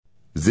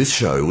This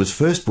show was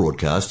first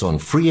broadcast on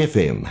Free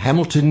FM,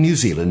 Hamilton, New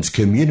Zealand's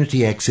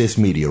community access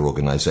media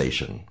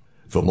organisation.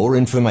 For more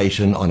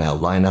information on our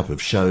lineup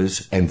of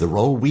shows and the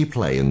role we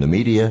play in the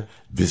media,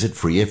 visit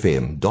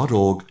freefm.org.nz.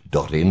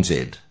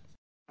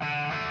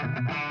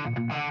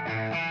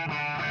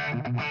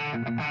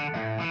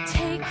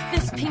 Take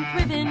this pink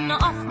ribbon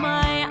off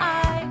my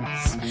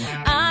eyes.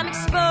 I'm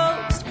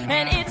exposed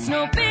and it's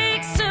no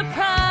big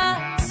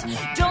surprise.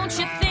 Don't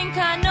you think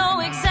I know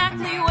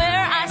exactly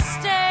where I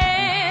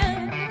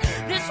stand?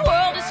 This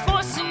world is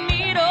forcing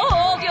me to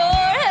hold your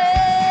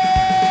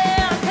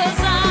hand. 'Cause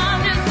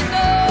I'm just a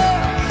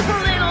girl, a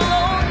little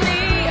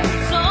lonely.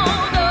 So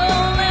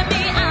don't let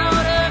me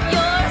out of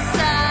your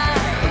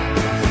sight.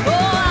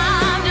 Oh,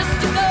 I'm just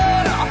a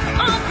girl,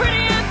 all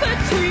pretty and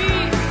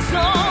petite.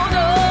 So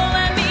don't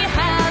let me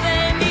have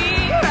any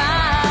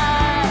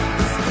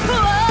rights.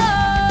 Oh,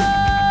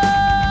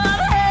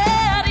 I'm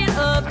headed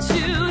up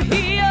to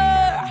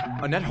here.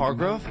 Annette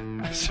Hargrove?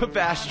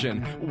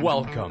 Sebastian,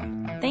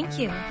 welcome. Thank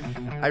you.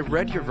 I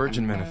read your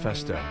Virgin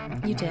Manifesto.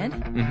 You did?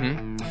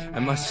 I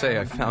must say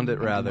I found it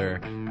rather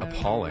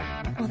appalling.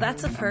 Well,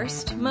 that's a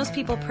first. Most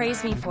people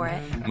praise me for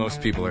it.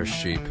 Most people are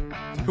sheep.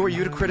 Who are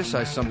you to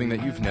criticize something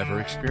that you've never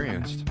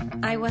experienced?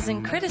 I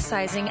wasn't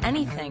criticizing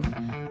anything.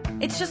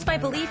 It's just my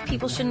belief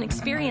people shouldn't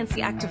experience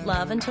the act of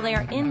love until they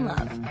are in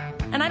love.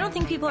 And I don't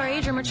think people our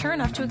age are mature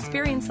enough to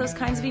experience those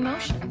kinds of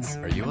emotions.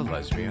 Are you a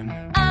lesbian?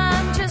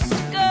 I'm just a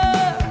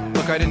girl.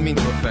 Look, I didn't mean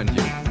to offend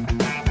you.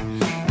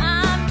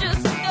 I'm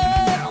just a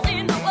girl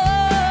in the world.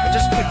 I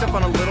just picked up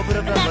on a little bit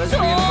of that That's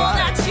lesbian all vibe.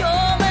 that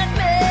you'll let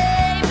me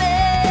be.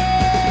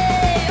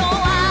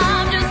 Oh,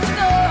 I'm just a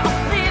girl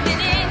living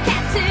in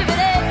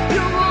captivity.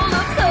 Your rule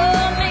of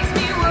thumb makes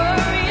me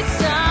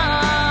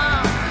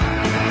worrisome.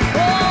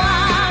 Oh,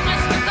 I'm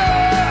just a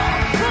girl.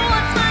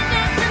 What's my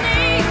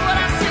destiny? What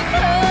I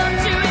succumb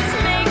to is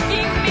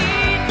making me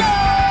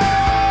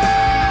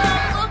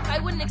numb. Look, I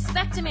wouldn't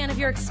expect a man of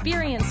your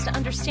experience to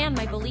understand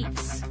my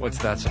beliefs. What's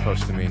that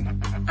supposed to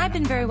mean? I've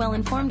been very well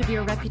informed of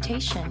your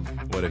reputation.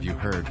 What have you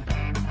heard?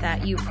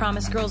 That you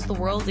promise girls the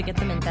world to get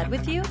them in bed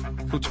with you?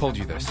 Who told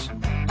you this?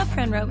 A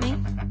friend wrote me.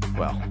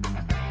 Well,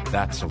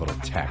 that's a little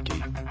tacky.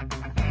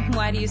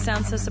 Why do you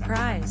sound so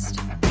surprised?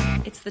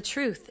 It's the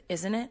truth,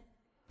 isn't it?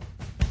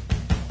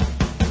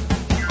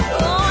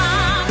 Oh,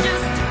 I'm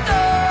just a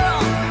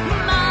girl.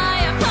 My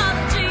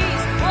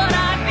apologies. What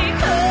I've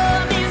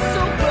become is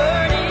so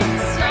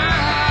burdensome.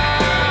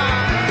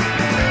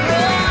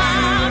 Oh,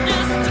 I'm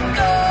just a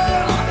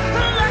girl.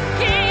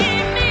 Lucky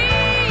me.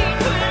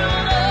 True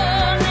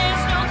love,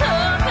 there's no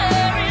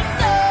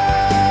comparison.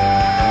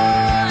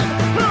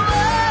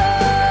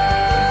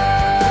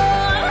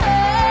 Oh,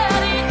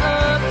 heading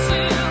up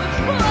to,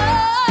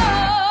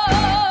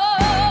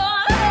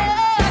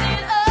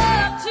 heading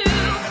up to,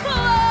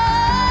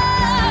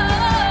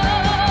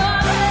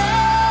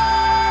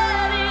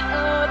 heading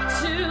up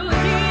to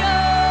the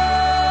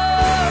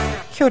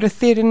earth. Kia ora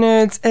theatre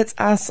nerds, it's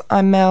us,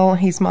 I'm Mel,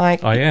 he's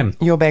Mike. I am.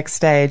 You're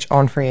Backstage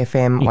on Free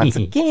FM once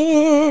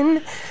again.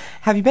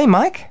 How have you been,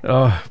 Mike?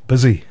 Oh,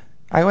 busy.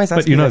 I always ask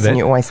But you know this and that.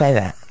 you always say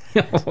that.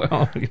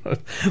 Well,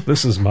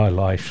 this is my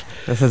life.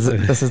 This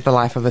is the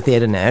life of a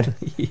theatre nerd.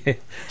 Yeah,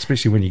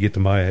 especially when you get to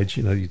my age,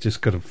 you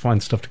just got to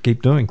find stuff to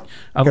keep doing.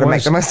 Got to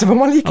make the most of it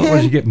while you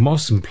Otherwise, you can. get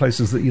moss in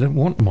places that you don't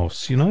want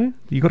moss. You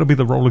got to be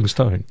the Rolling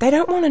Stone. They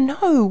don't want to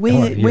know where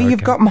Oh, yeah, you've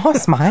okay. got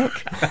moss,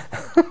 Mike.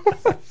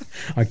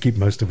 I keep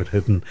most of it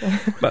hidden.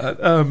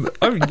 But I've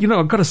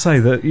got to say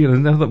that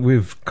now that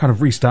we've kind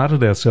of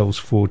restarted ourselves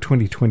for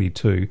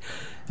 2022.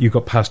 You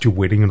got past your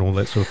wedding and all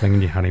that sort of thing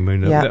and your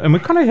honeymoon. Yeah. And we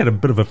kind of had a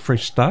bit of a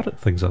fresh start at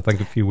things, I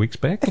think, a few weeks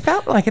back. It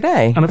felt like it,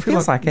 eh? And I It feel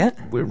feels like it.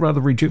 We're rather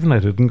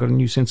rejuvenated and got a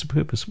new sense of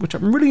purpose, which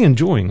I'm really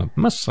enjoying, I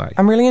must say.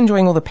 I'm really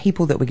enjoying all the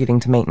people that we're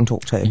getting to meet and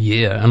talk to.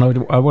 Yeah, and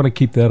I want to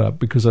keep that up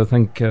because I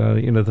think,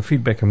 the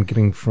feedback I'm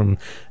getting from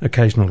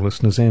occasional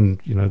listeners and,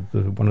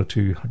 the one or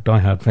two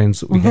diehard fans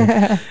that we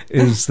have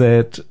is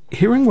that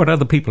hearing what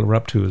other people are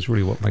up to is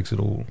really what makes it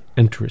all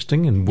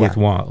interesting and Yeah.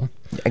 worthwhile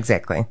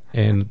Exactly.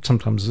 and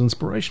sometimes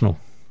inspirational.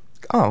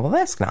 Oh, well,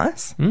 that's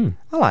nice. I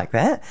like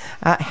that.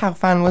 How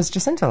fun was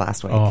Jacinta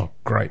last week? Oh,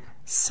 great.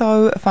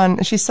 So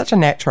fun. She's such a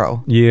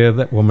natural. Yeah,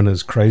 that woman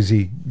is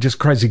crazy, just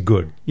crazy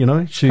good,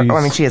 She's, Well,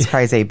 I mean, she is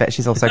crazy, but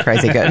she's also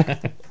crazy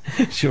good.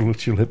 She'll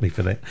hit me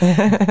for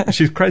that.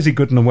 She's crazy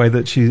good in a way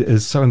that she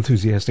is so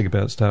enthusiastic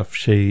about stuff.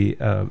 She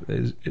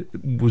it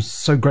was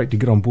so great to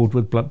get on board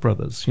with Blood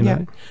Brothers,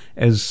 Yeah.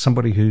 as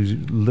somebody who's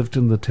lived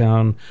in the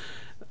town,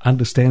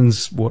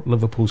 understands what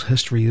Liverpool's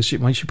history is. She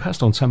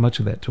passed on so much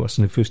of that to us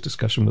in her first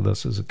discussion with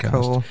us as a cast.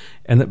 Cool.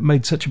 And it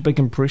made such a big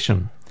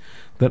impression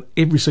that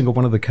every single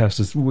one of the cast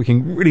is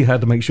working really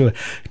hard to make sure,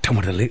 don't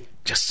want to let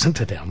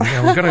Jacinta down.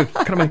 We've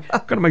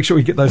got to make sure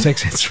we get those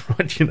accents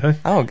right,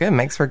 Oh, good.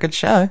 Makes for a good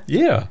show.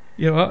 Yeah.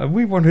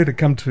 We want her to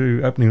come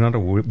to opening night or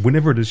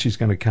whenever it is she's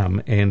going to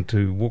come and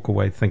to walk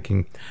away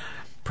thinking,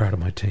 proud of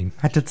my team.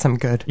 I did some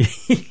good.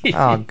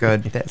 Oh,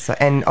 good.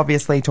 And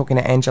obviously, talking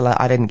to Angela,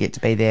 I didn't get to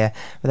be there,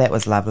 but that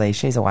was lovely.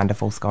 She's a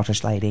wonderful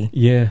Scottish lady.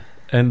 Yeah.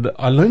 And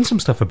I learned some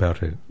stuff about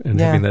her in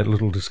Yeah. having that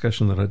little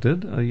discussion that I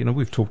did.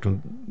 We've talked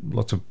on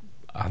lots of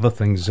other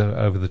things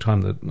over the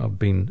time that I've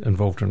been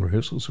involved in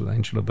rehearsals with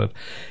Angela, but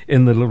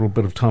in the little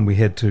bit of time we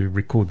had to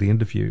record the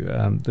interview,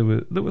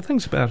 there were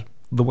things about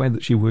the way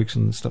that she works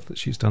and the stuff that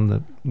she's done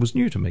that was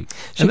new to me.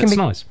 And that's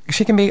nice.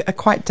 She can be a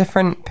quite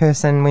different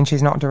person when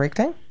she's not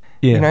directing.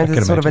 Yeah, I there's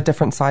can sort of a imagine.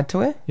 different side to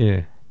her.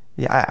 Yeah.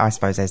 Yeah, I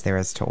suppose as there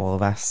is to all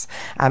of us.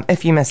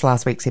 If you missed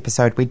last week's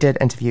episode, we did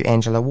interview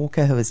Angela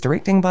Walker, who is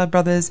directing Blood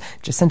Brothers.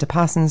 Jacinta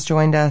Parsons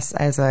joined us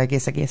as a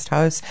guest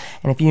host.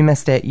 And if you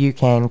missed it, you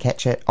can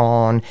catch it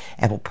on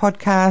Apple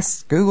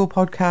Podcasts, Google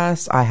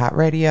Podcasts,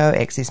 iHeartRadio,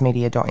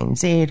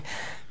 accessmedia.nz,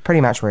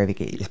 pretty much wherever you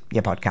get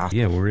your podcast.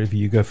 Yeah, wherever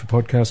you go for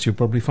podcasts, you'll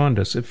probably find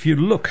us if you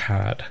look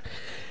hard.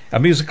 Our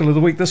musical of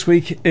the week this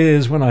week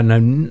is one I know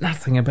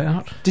nothing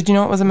about. Did you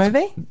know it was a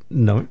movie?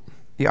 No.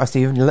 Oh, so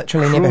you've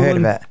literally never heard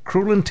of it?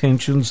 Cruel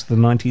Intentions, the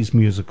 90s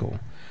musical.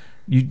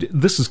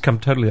 This has come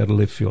totally out of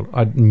left field.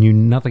 I knew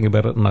nothing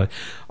about it, and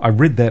I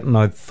read that and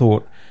I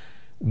thought,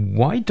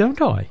 why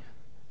don't I?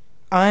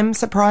 I'm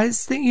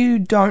surprised that you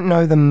don't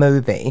know the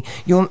movie.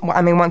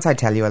 Once I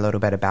tell you a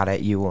little bit about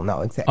it, you will know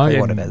exactly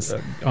what it is.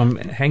 I'm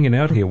hanging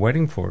out here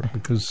waiting for it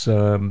because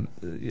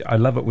I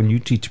love it when you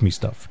teach me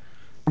stuff.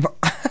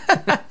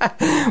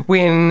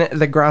 When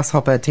the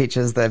grasshopper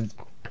teaches the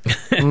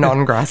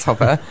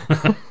non-grasshopper.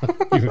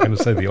 You were going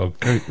to say the old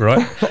coot,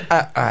 right?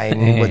 I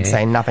would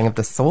say nothing of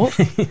the sort.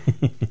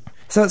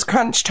 So it's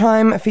crunch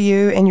time for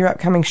you and your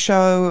upcoming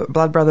show,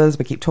 Blood Brothers.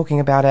 We keep talking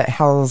about it.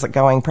 How's it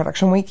going?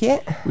 Production week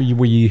yet?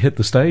 We hit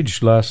the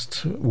stage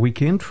last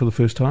weekend for the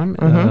first time.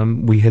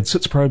 Mm-hmm. We had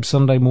Sits Probe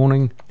Sunday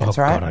morning. That's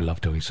right. God, I love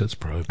doing Sits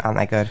Probe. Aren't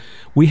they good?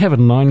 We have a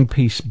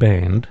 9-piece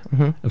band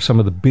of some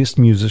of the best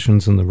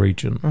musicians in the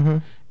region. Mm-hmm.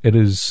 It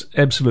is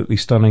absolutely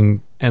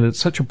stunning, and it's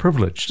such a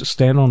privilege to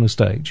stand on a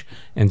stage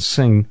and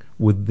sing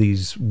with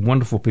these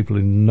wonderful people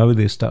who know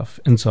their stuff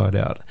inside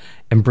out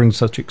and bring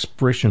such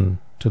expression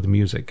to the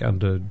music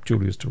under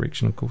Julia's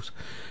direction, of course.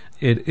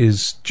 It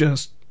is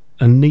just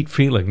a neat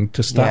feeling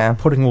to start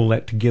putting all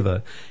that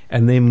together.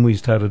 And then we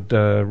started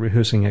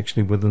rehearsing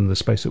actually within the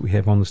space that we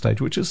have on the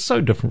stage, which is so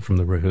different from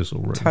the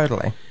rehearsal room.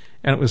 Totally.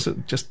 And it was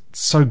just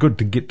so good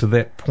to get to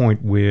that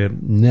point where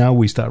now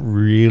we start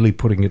really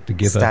putting it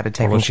together. Started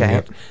taking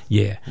shape.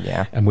 Yeah.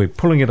 And we're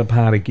pulling it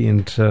apart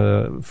again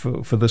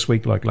for this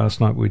week. Like last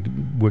night, we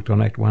worked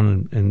on Act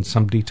 1 in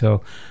some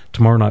detail.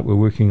 Tomorrow night, we're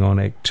working on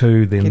Act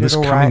 2. Then this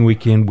coming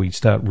weekend, we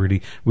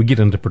get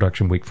into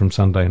production week from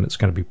Sunday, and it's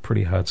going to be a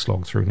pretty hard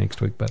slog through next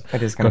week. But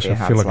it is going to be a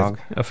hard slog.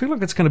 I feel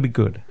like it's going to be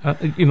good.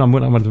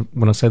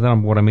 When I say that,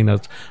 what I mean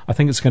is I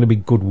think it's going to be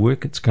good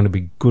work. It's going to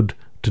be good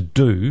to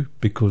do,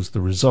 because the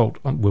result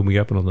when we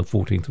open on the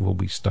 14th will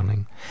be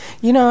stunning.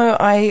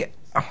 I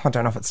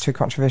don't know if it's too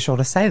controversial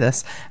to say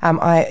this.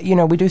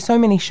 We do so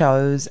many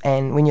shows,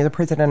 and when you're the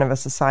president of a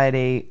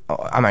society,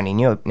 I'm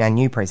only a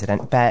new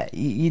president, but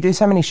you do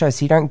so many shows,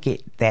 so you don't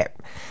get that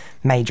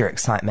major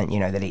excitement,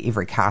 that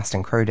every cast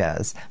and crew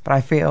does. But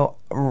I feel,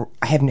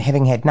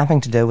 having had nothing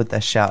to do with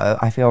this show,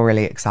 I feel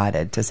really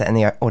excited to sit in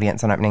the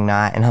audience on opening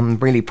night, and I'm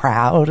really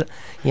proud,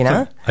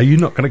 So are you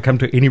not going to come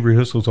to any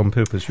rehearsals on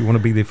purpose? You want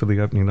to be there for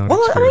the opening night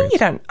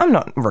experience? I'm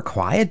not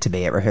required to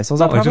be at rehearsals.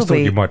 I just thought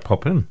you might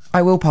pop in.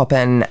 I will pop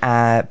in,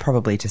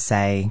 probably to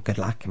say good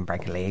luck and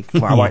break a leg.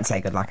 Well, I won't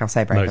say good luck, I'll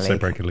say break a leg. Say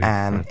break a leg.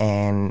 Right.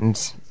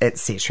 And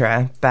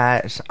etc.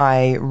 But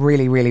I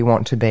really, really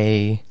want to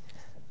be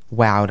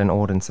wowed and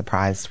awed and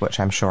surprised, which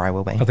I'm sure I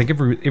will be. I think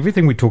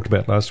everything we talked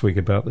about last week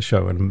about the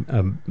show and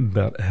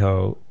about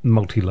how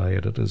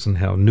multi-layered it is and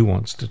how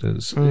nuanced it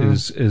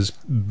is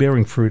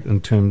bearing fruit in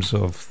terms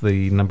of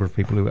the number of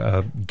people who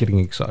are getting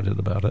excited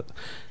about it.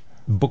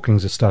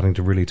 Bookings are starting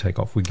to really take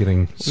off. We're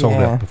getting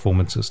sold-out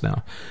performances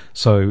now.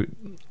 So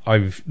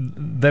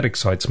that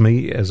excites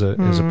me as a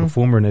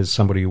performer and as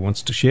somebody who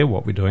wants to share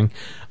what we're doing.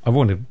 I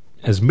wanted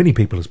as many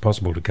people as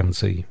possible to come and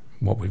see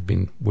what we've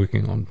been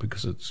working on,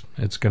 because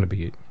it's going to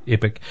be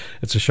epic.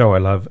 It's a show I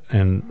love,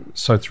 and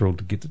so thrilled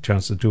to get the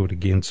chance to do it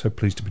again. So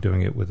pleased to be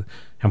doing it with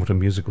Hamilton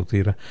Musical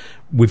Theatre.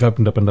 We've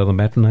opened up another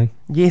matinee.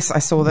 Yes, I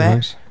saw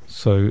that.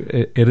 So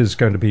it is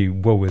going to be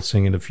well worth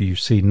seeing, and if you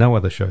see no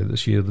other show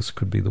this year, this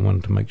could be the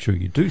one to make sure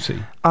you do see.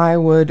 I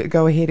would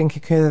go ahead and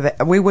concur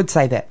that. We would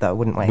say that, though,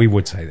 wouldn't we? We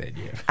would say that,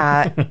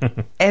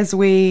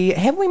 yeah.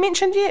 Have we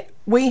mentioned yet?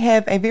 We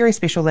have a very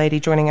special lady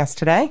joining us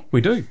today.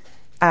 We do.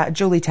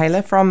 Julie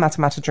Taylor from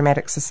Matamata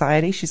Dramatic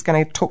Society. She's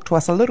going to talk to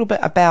us a little bit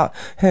about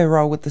her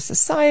role with the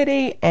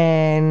society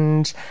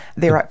and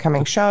their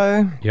upcoming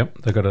show. Yep,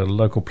 they've got a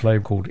local play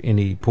called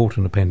Any Port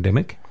in a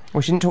Pandemic.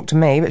 Well, she didn't talk to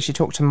me, but she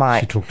talked to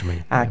Mike. She talked to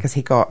me. Because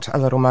he got a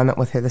little moment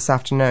with her this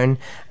afternoon.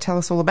 Tell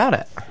us all about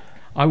it.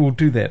 I will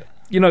do that.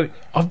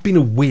 I've been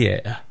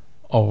aware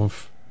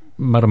of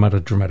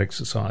Matamata Dramatic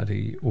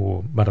Society,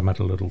 or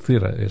Matamata Little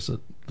Theatre, as the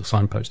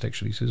signpost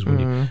actually says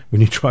when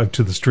you drive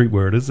to the street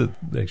where it is. It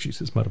actually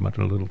says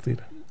Matamata Little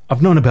Theatre.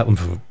 I've known about them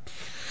for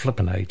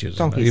flipping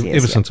ages,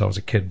 ever since I was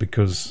a kid,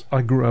 because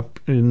I grew up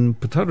in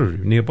Pataru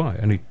nearby,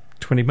 only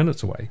 20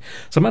 minutes away.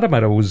 So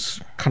Matamata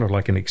was kind of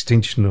like an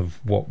extension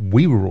of what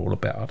we were all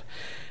about.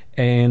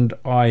 And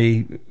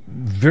I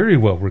very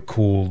well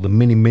recall the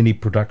many, many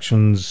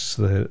productions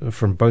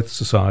from both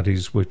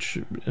societies which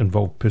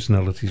involved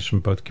personalities from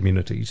both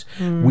communities.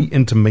 We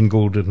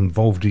intermingled and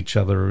involved each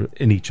other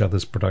in each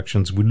other's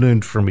productions. We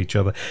learned from each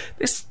other.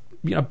 This,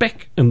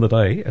 back in the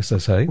day, as I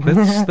say,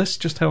 that's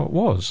just how it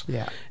was.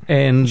 Yeah.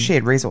 And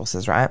shared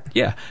resources, right?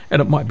 yeah,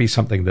 and it might be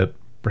something that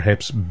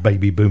perhaps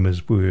baby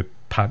boomers were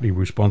partly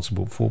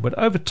responsible for, but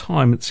over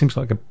time it seems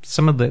like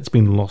some of that's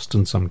been lost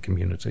in some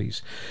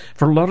communities.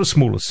 For a lot of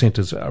smaller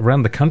centres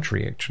around the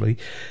country, actually,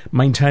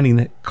 maintaining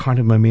that kind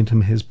of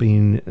momentum has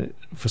been,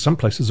 for some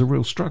places, a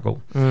real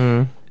struggle.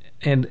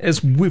 And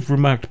as we've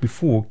remarked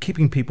before,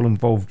 keeping people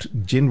involved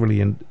generally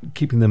and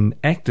keeping them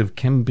active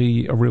can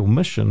be a real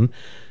mission.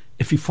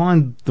 If you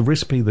find the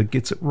recipe that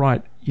gets it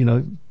right,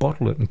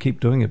 bottle it and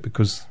keep doing it,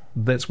 because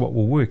that's what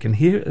will work. And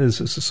here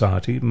is a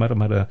society,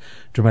 Matamata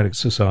Dramatic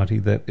Society,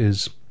 that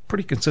is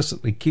pretty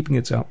consistently keeping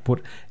its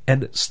output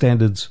and its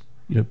standards,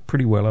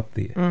 pretty well up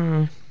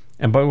there.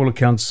 And by all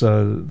accounts,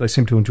 they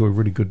seem to enjoy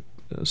really good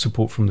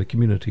support from the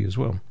community as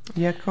well.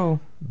 Yeah, cool.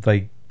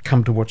 They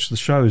come to watch the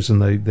shows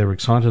and they're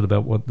excited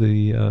about what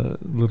the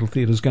little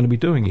theatre is going to be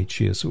doing each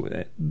year. So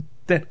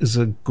that is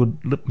a good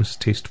litmus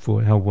test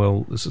for how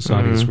well the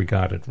society is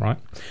regarded, right?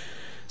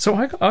 So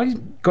I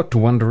got to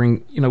wondering,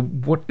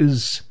 what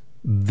is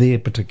their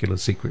particular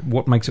secret?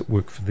 What makes it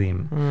work for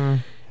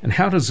them? And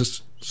how does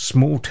this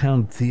small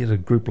town theatre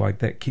group like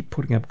that keep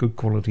putting up good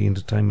quality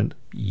entertainment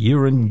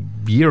year in,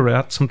 year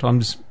out,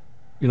 sometimes,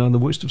 in the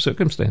worst of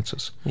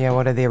circumstances? Yeah,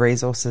 what are their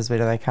resources? Where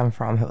do they come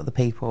from? Who are the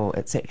people,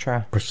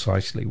 etc.?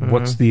 Precisely.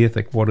 What's the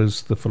ethic? What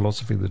is the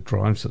philosophy that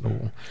drives it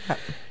all?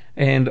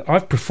 And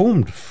I've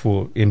performed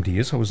for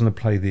MDS. I was in a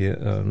play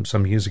there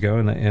some years ago,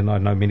 and I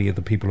know many of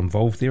the people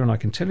involved there, and I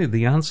can tell you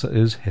the answer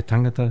is he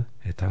tangata,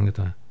 he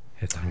tangata,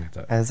 he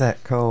tangata. Is it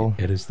cool?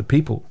 It is the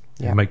people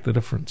who make the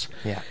difference.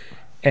 Yeah.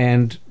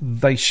 And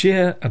they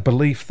share a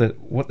belief that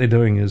what they're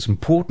doing is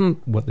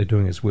important, what they're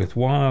doing is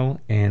worthwhile,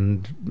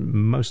 and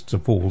most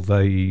of all,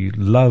 they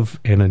love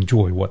and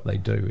enjoy what they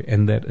do,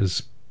 and that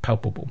is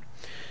palpable.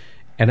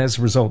 And as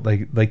a result,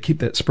 they keep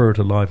that spirit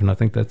alive, and I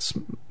think that's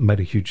made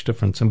a huge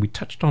difference. And we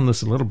touched on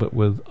this a little bit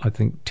with, I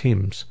think,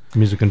 Thames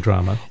Music and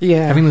Drama.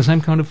 Yeah. Having the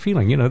same kind of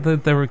feeling.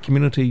 They're a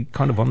community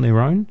kind of on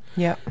their own.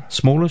 Yeah.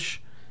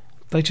 Smallish.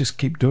 They just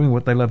keep doing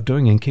what they love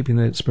doing and keeping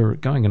that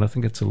spirit going, and I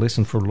think it's a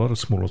lesson for a lot of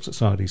smaller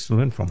societies to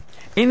learn from.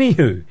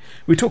 Anywho,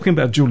 we're talking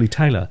about Julie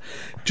Taylor.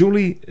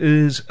 Julie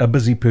is a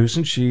busy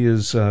person. She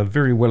is a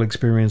very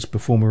well-experienced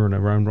performer in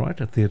her own right,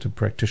 a theatre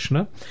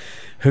practitioner,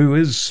 who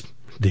is,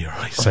 dare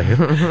I say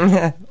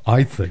it,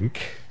 I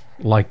think,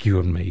 like you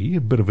and me,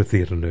 a bit of a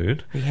theatre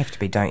nerd. You have to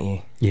be, don't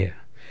you? Yeah.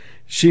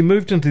 She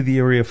moved into the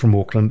area from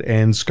Auckland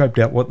and scoped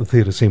out what the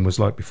theatre scene was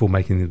like before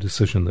making the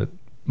decision that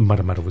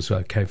Matamata was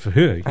okay for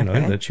her,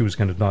 that she was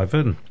going to dive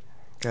in.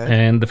 Good.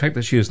 And the fact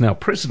that she is now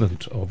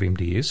president of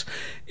MDS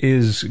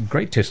is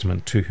great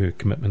testament to her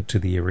commitment to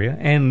the area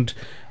and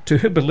to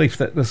her belief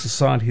that the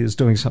society is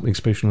doing something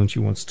special and she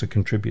wants to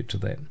contribute to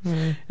that.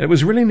 It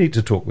was really neat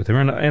to talk with her,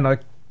 and I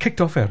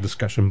kicked off our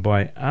discussion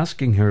by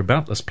asking her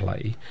about this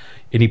play,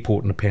 Any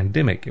Port in a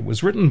Pandemic. It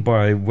was written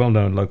by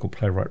well-known local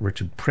playwright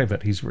Richard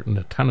Previtt. He's written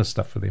a ton of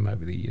stuff for them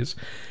over the years.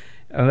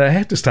 And I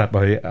had to start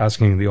by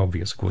asking the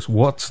obvious, of course.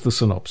 What's the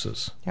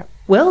synopsis? Yep.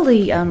 Well,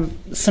 the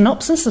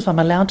synopsis, if I'm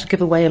allowed to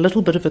give away a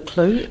little bit of a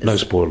clue... No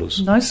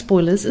spoilers. No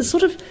spoilers. Is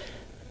sort of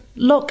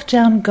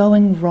lockdown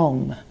going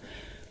wrong.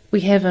 We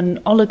have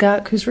an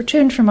oligarch who's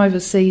returned from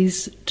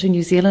overseas to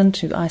New Zealand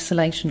to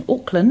isolation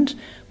Auckland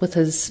with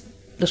his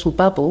little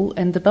bubble,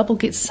 and the bubble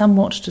gets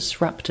somewhat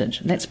disrupted.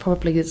 And that's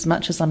probably as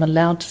much as I'm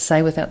allowed to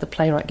say without the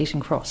playwright getting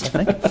cross,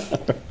 I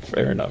think.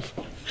 Fair enough.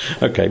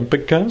 Okay,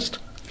 big cast?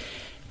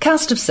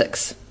 Cast of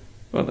 6.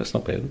 Well, that's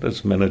not bad.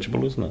 That's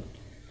manageable, isn't it?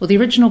 Well, the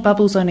original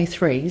bubble's only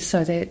 3,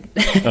 so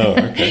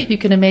that you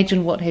can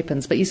imagine what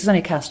happens. But yes, it's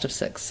only a cast of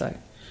 6, so...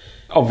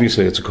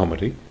 Obviously, it's a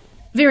comedy.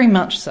 Very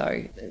much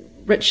so.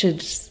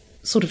 Richard's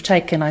sort of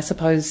taken, I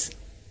suppose,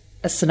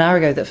 a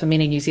scenario that for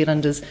many New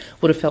Zealanders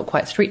would have felt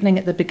quite threatening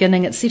at the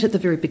beginning. It's set at the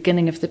very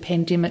beginning of the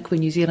pandemic when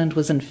New Zealand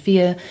was in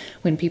fear,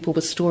 when people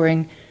were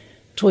storing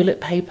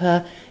toilet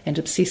paper and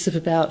obsessive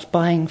about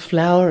buying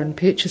flour and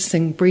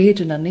purchasing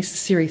bread and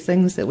unnecessary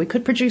things that we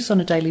could produce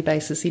on a daily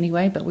basis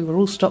anyway, but we were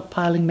all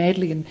stockpiling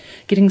madly and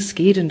getting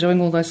scared and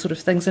doing all those sort of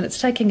things. And it's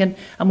taking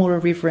a more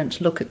irreverent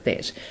look at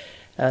that.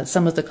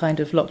 Some of the kind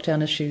of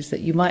lockdown issues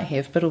that you might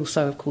have, but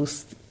also, of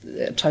course,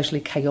 a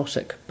totally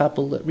chaotic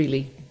bubble that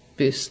really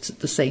bursts at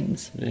the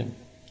seams. Yeah.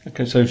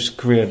 Okay, so she's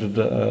created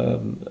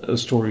a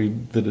story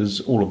that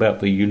is all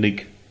about the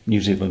unique New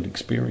Zealand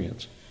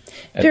experience.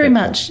 Very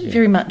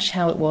much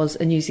how it was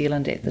in New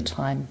Zealand at the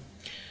time.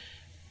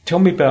 Tell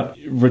me about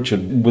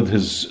Richard with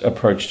his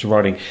approach to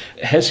writing.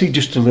 Has he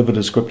just delivered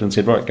a script and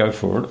said, right, go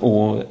for it,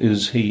 or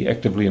is he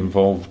actively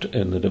involved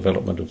in the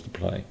development of the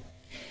play?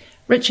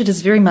 Richard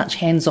is very much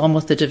hands-on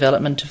with the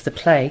development of the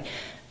play.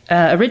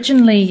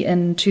 Originally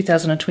in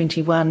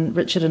 2021,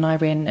 Richard and I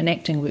ran an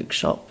acting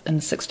workshop in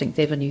 16th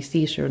Avenue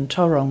Theatre in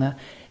Tauranga,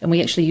 and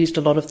we actually used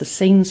a lot of the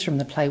scenes from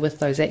the play with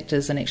those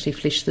actors and actually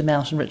fleshed them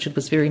out, and Richard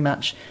was very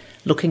much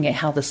looking at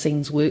how the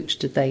scenes worked.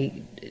 Did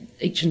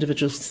each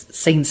individual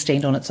scene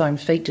stand on its own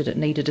feet? Did it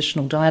need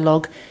additional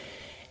dialogue?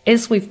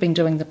 As we've been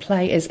doing the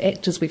play, as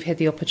actors, we've had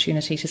the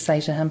opportunity to say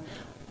to him,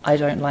 I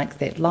don't like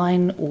that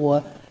line,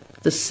 or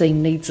the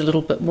scene needs a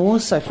little bit more.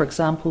 So, for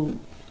example,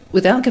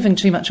 without giving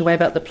too much away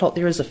about the plot,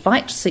 there is a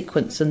fight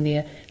sequence in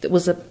there that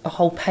was a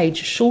whole page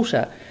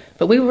shorter.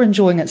 But we were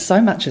enjoying it so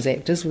much as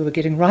actors, we were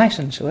getting right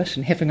into it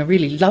and having a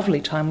really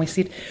lovely time. We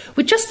said,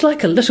 we'd just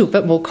like a little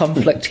bit more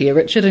conflict here,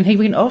 Richard. And he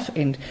went off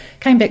and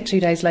came back 2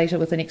 days later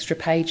with an extra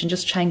page and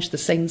just changed the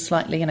scene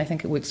slightly, and I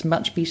think it works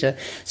much better.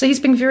 So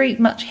he's been very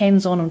much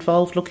hands-on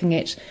involved, looking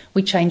at,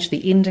 we changed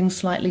the ending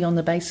slightly on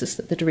the basis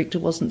that the director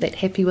wasn't that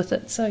happy with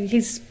it. So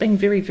he's been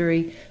very,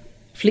 very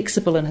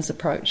flexible in his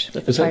approach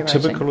with the playwriting. Is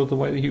that typical of the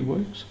way that he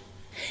works?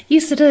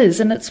 Yes, it is,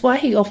 and it's why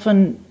he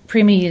often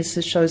premieres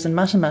his shows in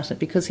Matamata,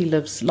 because he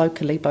lives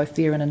locally, both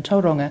there and in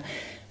Tauranga.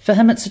 For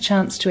him, it's a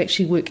chance to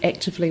actually work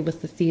actively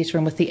with the theatre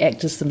and with the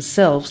actors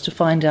themselves to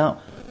find out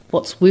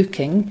what's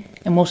working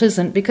and what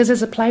isn't, because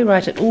as a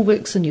playwright, it all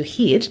works in your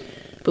head,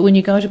 but when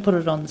you go to put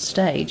it on the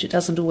stage, it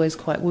doesn't always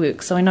quite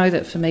work. So I know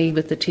that for me,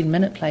 with the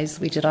 10-minute plays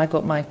that we did, I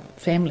got my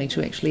family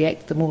to actually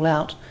act them all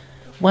out.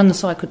 One,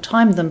 so I could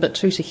time them, but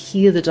two, to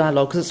hear the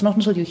dialogue, because it's not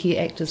until you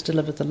hear actors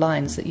deliver the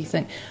lines that you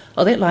think,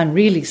 oh, that line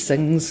really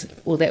sings,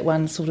 or that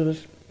one sort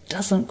of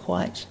doesn't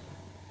quite,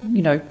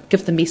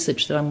 give the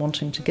message that I'm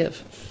wanting to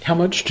give. How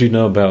much do you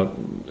know about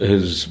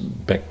his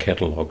back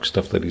catalogue,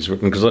 stuff that he's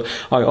written? Because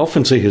I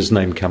often see his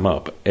name come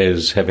up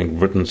as having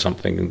written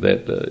something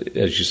that,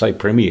 as you say,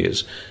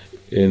 premieres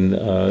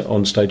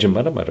on stage in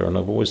Matamata, and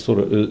I've always thought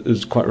it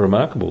is quite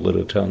remarkable that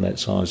a town that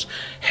size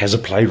has a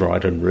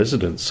playwright in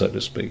residence, so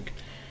to speak.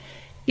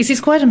 Yes,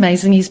 he's quite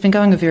amazing. He's been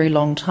going a very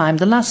long time.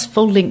 The last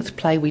full-length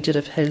play we did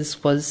of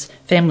his was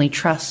Family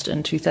Trust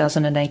in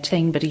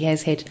 2018, but he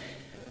has had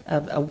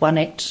a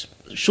one-act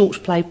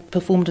short play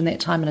performed in that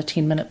time and a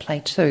 10-minute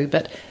play too.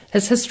 But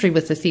his history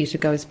with the theatre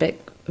goes back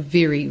a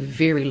very,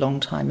 very long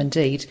time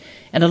indeed.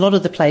 And a lot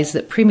of the plays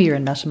that premiere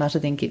in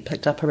Matamata then get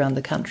picked up around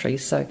the country.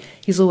 So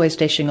he's always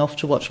dashing off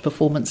to watch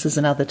performances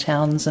in other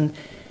towns. And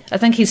I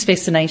think he's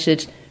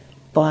fascinated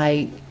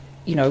by,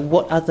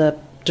 what other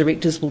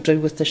directors will do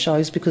with the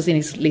shows, because then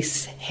he's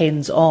less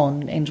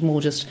hands-on and more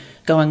just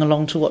going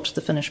along to watch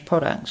the finished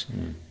product.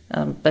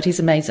 But he's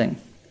amazing.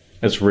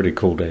 It's really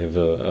cool to have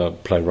a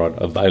playwright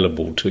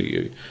available to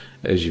you,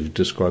 as you've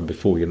described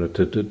before,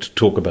 to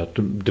talk about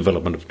the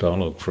development of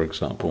dialogue, for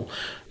example.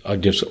 I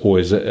just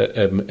always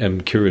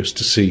am curious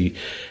to see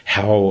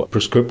how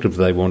prescriptive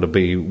they want to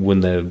be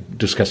when they're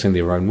discussing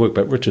their own work.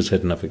 But Richard's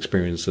had enough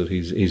experience that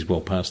he's well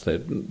past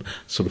that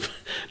sort of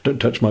don't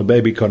touch my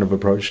baby kind of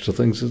approach to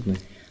things, isn't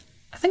he?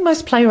 I think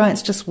most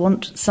playwrights just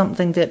want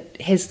something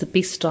that has the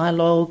best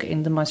dialogue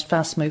and the most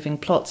fast-moving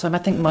plot. So I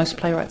think most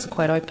playwrights are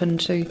quite open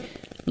to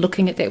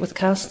looking at that with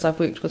casts. I've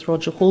worked with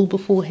Roger Hall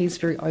before. He's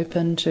very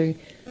open to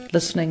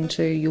listening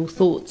to your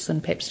thoughts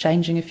and perhaps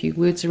changing a few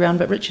words around.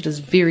 But Richard is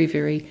very,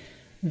 very,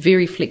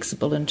 very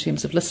flexible in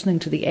terms of listening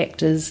to the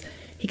actors.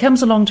 He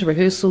comes along to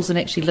rehearsals and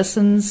actually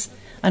listens.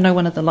 I know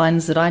one of the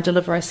lines that I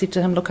deliver, I said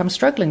to him, look, I'm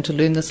struggling to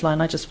learn this line,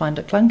 I just find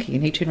it clunky.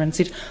 And he turned around and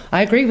said,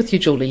 I agree with you,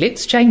 Julie,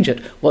 let's change it.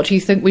 What do you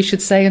think we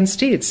should say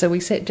instead? So we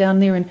sat down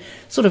there and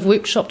sort of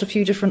workshopped a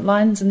few different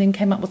lines and then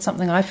came up with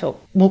something I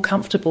felt more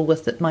comfortable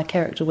with that my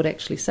character would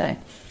actually say.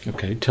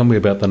 Okay, tell me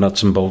about the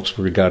nuts and bolts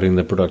regarding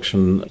the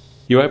production.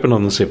 You open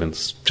on the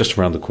 7th, just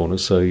around the corner,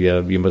 so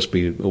you must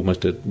be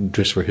almost at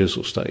dress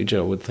rehearsal stage,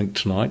 I would think,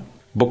 tonight.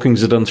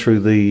 Bookings are done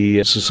through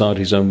the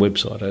Society's own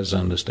website, as I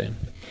understand.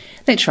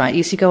 That's right,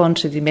 yes, you go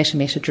onto the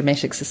Matamata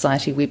Dramatic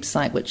Society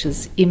website, which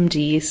is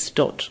mds.org.nz.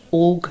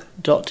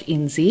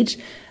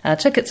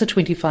 Tickets are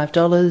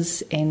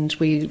 $25 and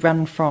we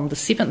run from the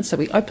 7th, so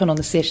we open on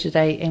the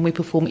Saturday and we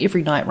perform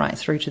every night right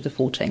through to the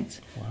 14th.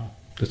 Wow,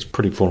 that's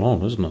pretty full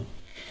on, isn't it?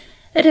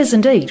 It is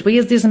indeed.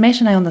 There's a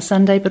matinee on the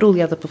Sunday, but all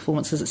the other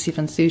performances at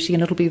 7:30,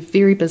 and it'll be a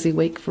very busy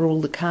week for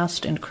all the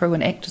cast and crew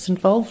and actors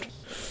involved.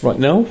 Right,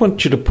 now I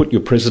want you to put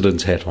your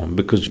president's hat on,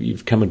 because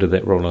you've come into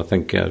that role, I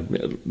think,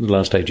 the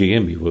last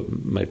AGM you were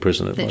made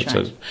president. That's right?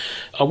 right. So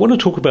I want to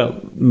talk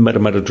about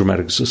Matamata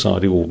Dramatic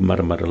Society, or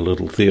Matamata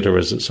Little Theatre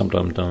as it's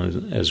sometimes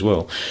known as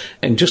well,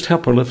 and just how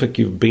prolific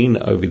you've been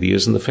over the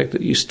years, and the fact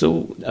that you're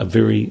still a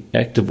very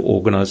active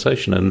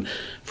organisation. And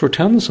for a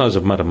town the size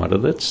of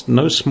Matamata, that's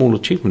no small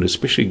achievement,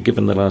 especially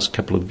given the last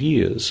couple of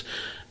years.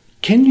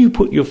 Can you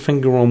put your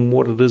finger on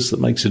what it is that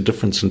makes a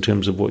difference in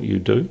terms of what you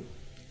do?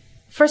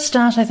 For a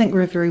start, I think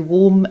we're a very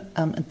warm,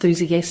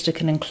 enthusiastic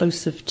and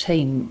inclusive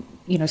team.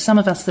 Some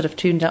of us that have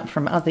turned up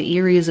from other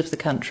areas of the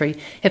country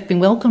have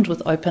been welcomed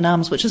with open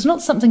arms, which is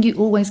not something you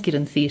always get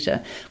in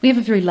theatre. We have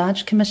a very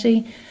large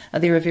committee.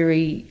 They're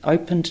very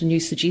open to new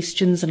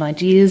suggestions and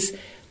ideas.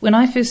 When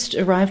I first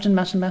arrived in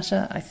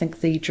Matamata, I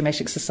think the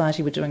Dramatic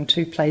Society were doing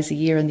 2 plays a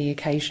year and the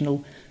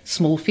occasional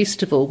small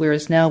festival,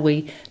 whereas now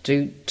we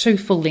do 2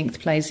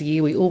 full-length plays a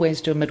year. We always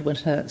do a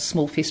midwinter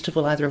small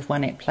festival, either of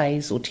 1-act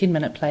plays or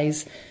 10-minute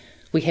plays.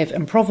 We have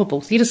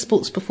improbable theatre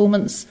sports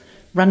performance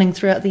running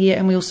throughout the year,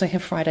 and we also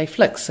have Friday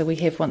Flicks, so we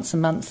have once a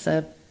month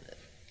a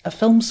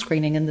film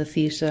screening in the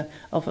theatre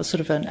of a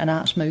sort of an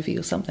art movie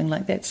or something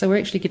like that. So we're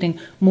actually getting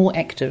more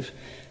active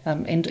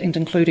and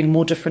including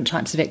more different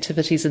types of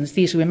activities in the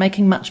theatre. We're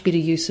making much better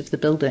use of the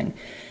building.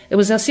 It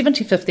was our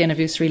 75th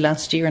anniversary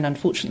last year, and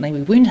unfortunately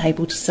we weren't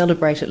able to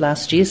celebrate it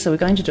last year, so we're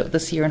going to do it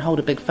this year and hold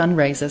a big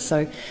fundraiser.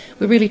 So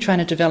we're really trying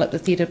to develop the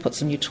theatre, put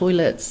some new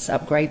toilets,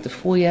 upgrade the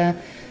foyer,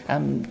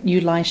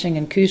 new lighting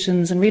and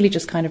curtains, and really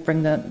just kind of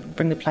bring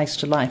the place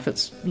to life.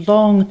 It's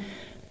long,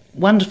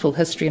 wonderful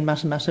history in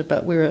Matamata,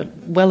 but we're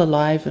well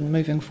alive and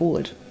moving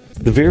forward.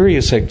 The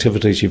various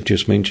activities you've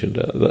just mentioned,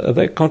 are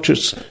they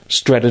conscious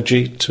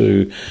strategy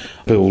to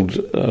build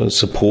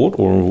support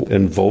or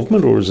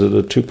involvement, or is it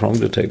a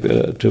two-pronged attack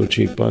to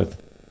achieve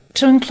both?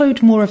 To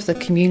include more of the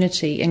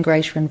community and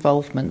greater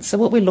involvement. So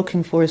what we're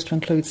looking for is to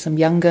include some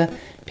younger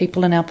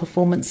people in our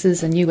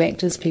performances and new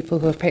actors, people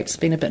who have perhaps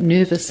been a bit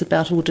nervous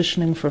about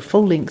auditioning for a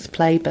full-length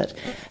play but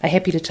are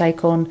happy to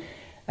take on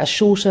a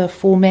shorter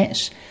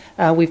format.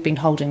 We've been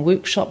holding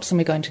workshops, and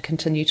we're going to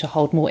continue to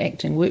hold more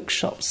acting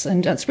workshops,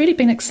 and it's really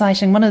been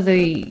exciting.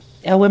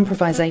 Our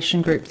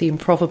improvisation group, the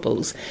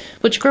Improvables,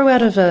 which grew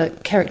out of a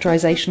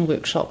characterisation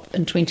workshop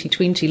in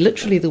 2020,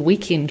 literally the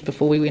weekend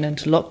before we went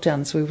into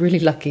lockdown, so we were really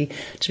lucky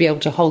to be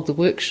able to hold the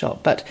workshop.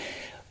 But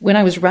when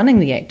I was running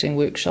the acting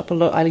workshop,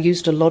 I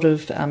used a lot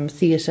of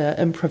theatre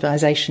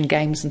improvisation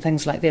games and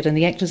things like that, and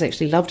the actors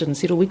actually loved it and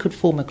said, we could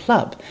form a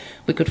club,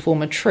 we could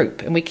form a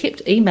troupe, and we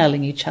kept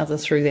emailing each other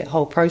through that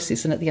whole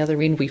process, and at the other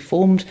end we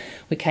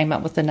came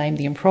up with the name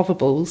The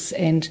Improvables,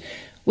 and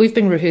we've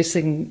been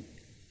rehearsing.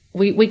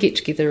 We get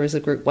together as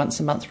a group once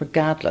a month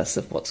regardless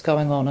of what's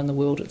going on in the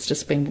world. It's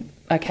just been,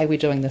 okay, we're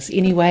doing this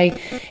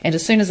anyway. And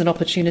as soon as an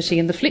opportunity,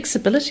 and the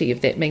flexibility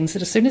of that means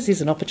that as soon as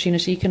there's an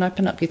opportunity, you can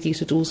open up your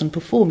theatre doors and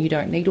perform. You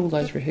don't need all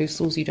those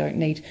rehearsals, you don't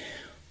need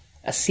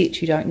a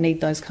set, you don't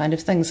need those kind of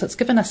things. So it's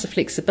given us a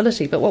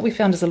flexibility. But what we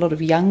found is a lot of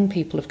young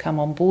people have come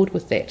on board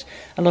with that.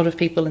 A lot of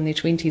people in their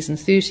 20s and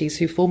 30s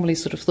who formerly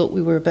sort of thought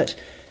we were a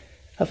bit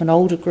of an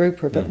older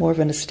group or a bit more of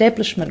an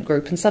establishment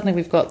group, and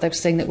suddenly they've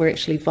seen that we're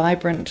actually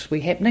vibrant,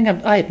 we're happening.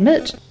 I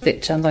admit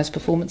that those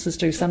performances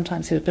do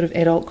sometimes have a bit of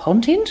adult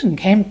content and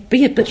can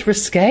be a bit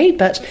risque,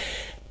 but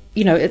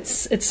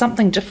it's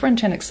something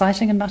different and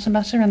exciting in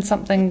Matamata, and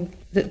something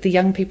that the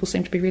young people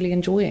seem to be really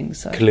enjoying.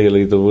 So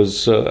clearly there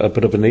was a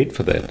bit of a need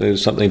for that.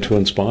 There's something to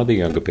inspire the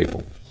younger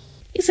people.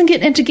 Yes,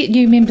 and to get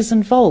new members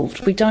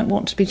involved. We don't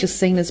want to be just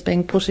seen as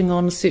being putting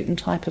on a certain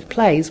type of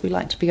plays. We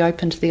like to be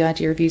open to the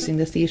idea of using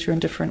the theatre in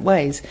different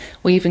ways.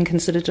 We even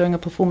consider doing a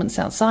performance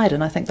outside,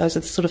 and I think those are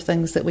the sort of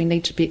things that we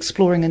need to be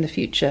exploring in the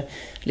future.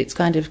 Let's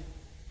kind of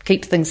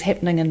keep things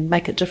happening and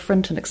make it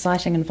different and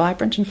exciting and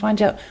vibrant, and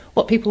find out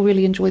what people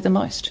really enjoy the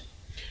most.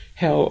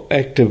 How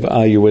active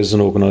are you as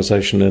an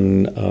organisation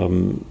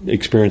in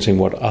experiencing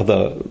what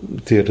other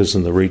theatres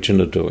in the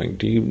region are doing?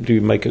 Do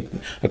you make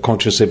a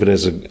conscious effort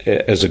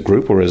as a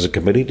group or as a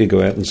committee to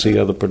go out and see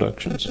other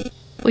productions?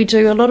 We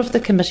do. A lot of the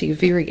committee are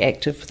very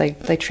active.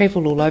 They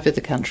travel all over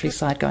the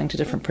countryside going to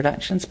different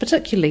productions,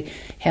 particularly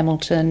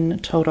Hamilton,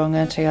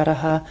 Tauranga, Te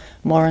Araha,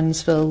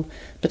 Morrinsville,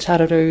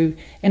 Batararu,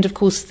 and of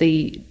course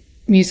the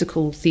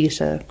musical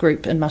theatre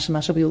group in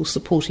Matamata. We all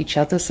support each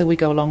other, so we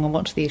go along and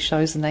watch their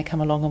shows and they come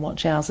along and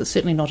watch ours. It's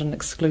certainly not an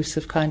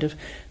exclusive kind of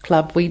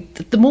club.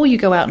 The more you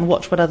go out and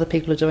watch what other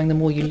people are doing, the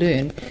more you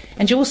learn,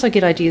 and you also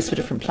get ideas for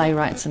different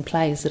playwrights and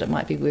plays that it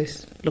might be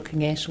worth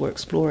looking at or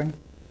exploring.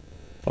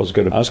 I was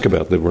going to ask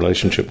about the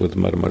relationship with the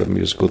Matamata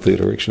Musical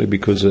Theatre, actually,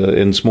 because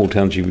in small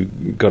towns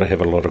you've got to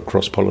have a lot of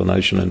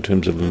cross-pollination in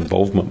terms of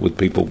involvement with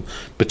people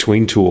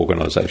between two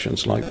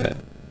organisations like that.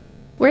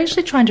 We're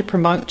actually trying to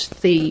promote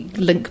the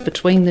link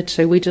between the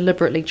two. We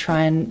deliberately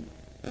try and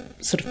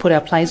sort of put our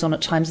plays on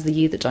at times of the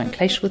year that don't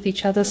clash with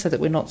each other, so that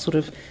we're not sort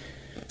of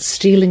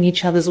stealing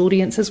each other's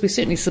audiences. We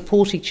certainly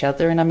support each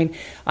other, and I mean,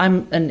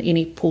 I'm in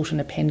Any Port in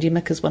a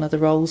Pandemic as one of the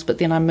roles, but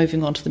then I'm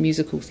moving on to the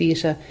musical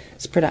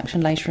theatre's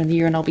production later in the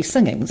year, and I'll be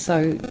singing.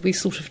 So we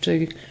sort of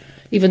do,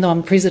 even though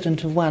I'm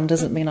president of one,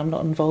 doesn't mean I'm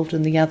not involved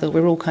in the other.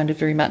 We're all kind of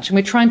very much, and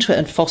we're trying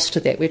to foster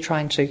that. We're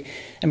trying to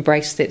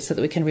embrace that so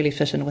that we can really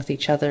fit in with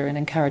each other and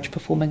encourage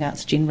performing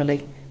arts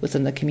generally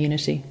within the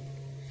community.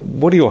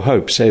 What are your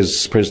hopes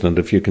as president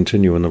if you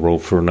continue in the role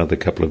for another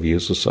couple of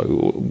years or so?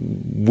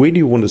 Where do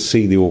you want to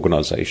see the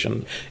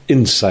organisation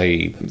in,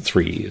 say,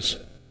 3 years?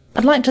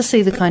 I'd like to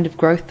see the kind of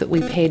growth that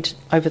we've had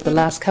over the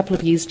last couple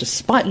of years.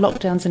 Despite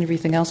lockdowns and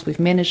everything else,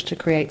 we've managed to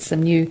create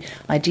some new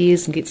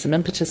ideas and get some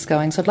impetus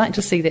going. So I'd like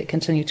to see that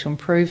continue to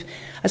improve.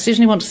 I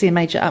certainly want to see a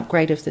major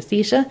upgrade of the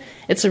theatre.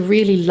 It's a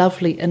really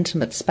lovely,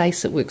 intimate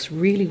space. It works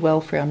really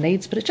well for our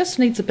needs, but it just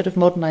needs a bit of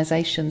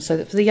modernisation so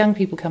that for the young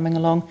people coming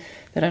along,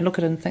 they don't look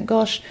at it and think,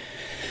 gosh,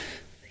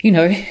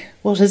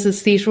 what is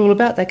this theatre all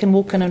about? They can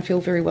walk in and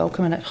feel very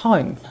welcome and at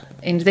home.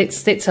 And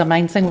that's our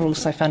main thing. We're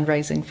also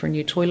fundraising for a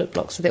new toilet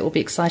block, so that will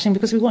be exciting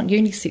because we want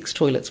unisex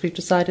toilets. We've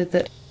decided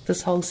that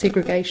this whole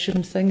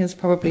segregation thing is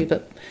probably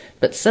a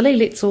bit silly.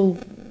 Let's all,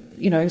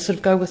 sort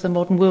of go with the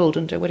modern world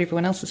and do what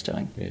everyone else is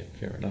doing. Yeah,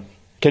 fair enough.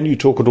 Can you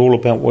talk at all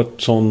about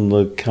what's on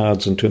the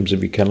cards in terms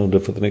of your calendar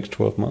for the next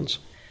 12 months?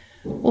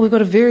 Well, we've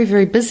got a very,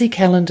 very busy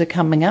calendar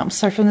coming up.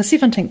 So from the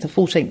 17th to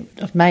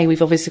 14th of May,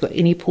 we've obviously got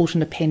Any Port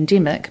in a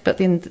Pandemic. But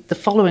then the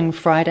following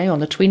Friday, on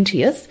the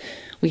 20th,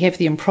 we have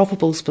the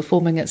Improbables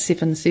performing at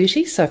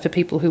 7:30. So for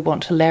people who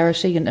want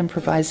hilarity and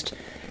improvised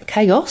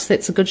chaos,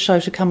 that's a good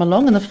show to come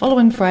along. And the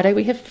following Friday,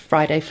 we have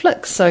Friday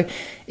Flicks. So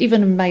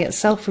even in May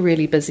itself, we're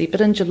really busy. But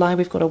in July,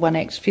 we've got a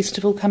one-act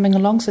festival coming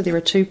along. So there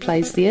are 2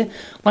 plays there.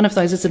 One of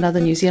those is another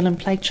New Zealand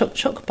play, Chook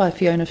Chook, by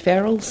Fiona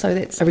Farrell. So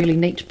that's a really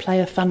neat play,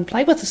 a fun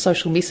play with a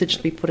social message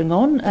to be putting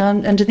on.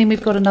 And then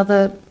we've got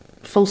another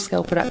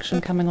full-scale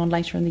production coming on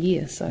later in the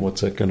year. So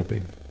what's that going to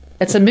be?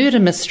 It's a murder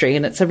mystery,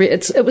 and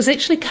it was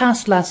actually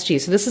cast last year.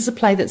 So this is a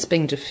play that's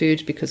being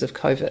deferred because of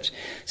COVID.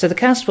 So the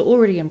cast were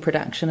already in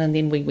production, and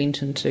then we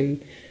went into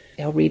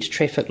our red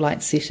traffic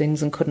light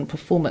settings and couldn't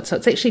perform it. So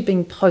it's actually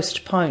been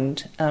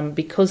postponed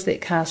because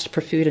that cast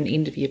preferred an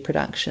end-of-year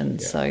production.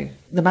 Yeah. So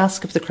The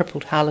Mask of the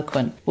Crippled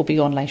Harlequin will be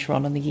on later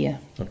on in the year.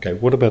 Okay,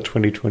 what about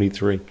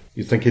 2023?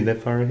 You thinking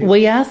that far ahead?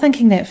 We are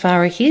thinking that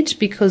far ahead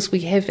because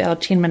we have our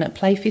 10-minute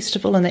play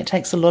festival, and that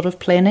takes a lot of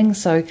planning.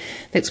 So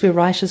that's where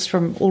writers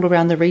from all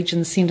around the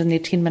region send in their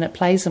 10-minute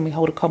plays, and we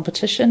hold a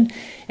competition,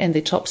 and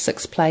the top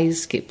 6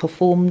 plays get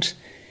performed.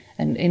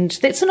 And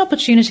that's an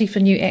opportunity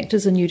for new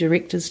actors and new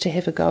directors to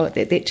have a go at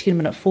that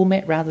 10-minute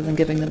format rather than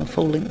giving them a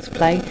full-length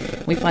play.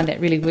 We find that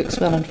really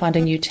works well in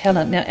finding new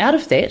talent. Now, out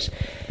of that,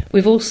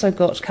 we've also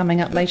got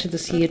coming up later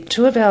this year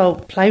 2 of our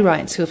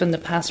playwrights who have in the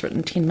past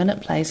written 10-minute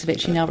plays have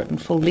actually now written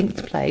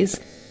full-length plays.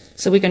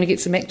 So we're going to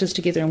get some actors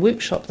together and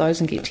workshop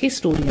those and get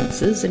test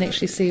audiences and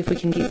actually see if we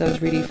can get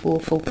those ready for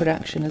full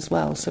production as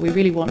well. So we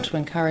really want to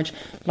encourage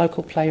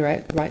local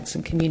playwrights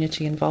and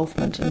community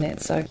involvement in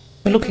that. So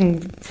we're looking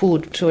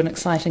forward to an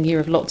exciting year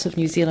of lots of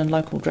New Zealand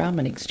local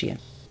drama next year.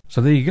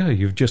 So there you go.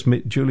 You've just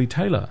met Julie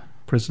Taylor,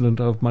 President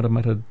of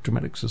Matamata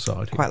Dramatic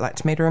Society. Quite like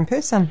to meet her in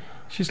person.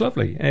 She's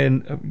lovely.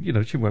 And,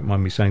 she won't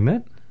mind me saying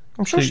that.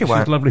 I'm sure she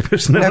won't. She's a lovely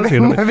personality.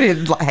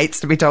 Nobody hates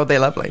to be told they're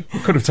lovely.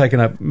 Could have taken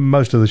up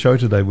most of the show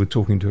today with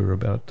talking to her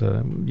about,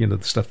 the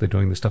stuff they're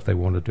doing, the stuff they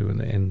want to do,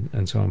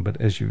 and so on. But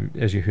as you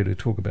heard her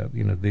talk about,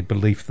 the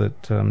belief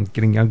that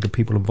getting younger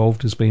people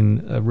involved has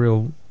been a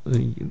real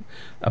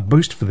a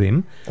boost for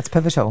them. It's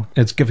pivotal.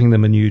 It's giving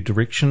them a new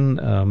direction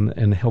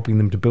and helping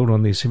them to build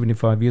on their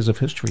 75 years of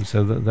history.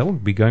 So they'll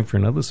be going for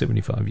another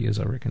 75 years,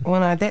 I reckon. Well,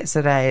 no, that's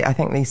it. I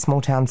think these small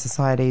town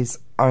societies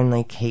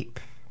only keep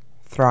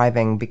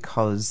thriving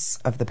because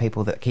of the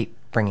people that keep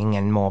bringing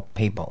in more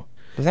people.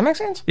 Does that make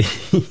sense?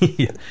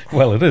 Yeah.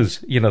 Well, it is.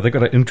 They've got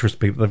to interest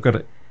people. They've got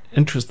to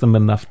interest them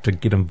enough to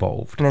get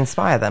involved. And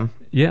inspire them.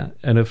 Yeah,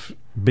 and if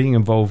being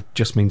involved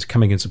just means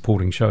coming and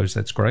supporting shows,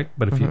 that's great.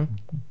 But if you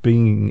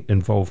being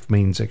involved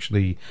means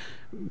actually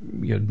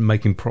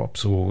making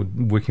props or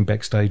working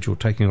backstage or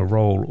taking a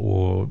role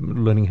or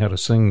learning how to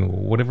sing or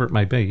whatever it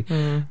may be,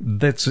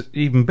 that's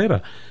even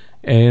better.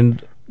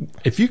 And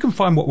if you can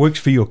find what works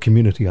for your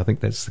community, I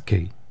think that's the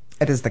key.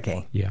 It is the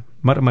key. Yeah.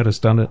 Matamata's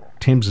done it.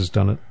 Thames has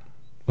done it.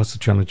 What's the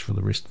challenge for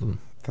the rest of them?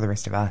 For the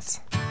rest of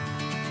us.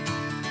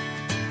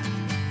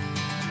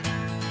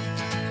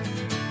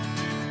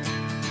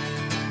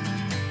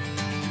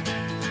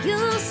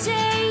 You'll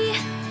say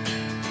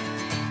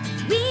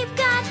we've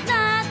got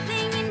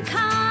nothing in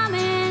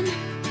common,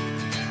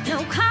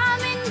 no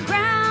common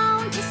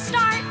ground to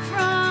start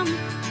from,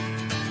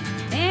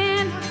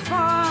 and we're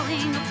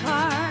falling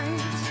apart.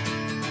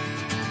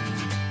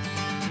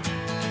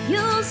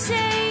 You'll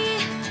say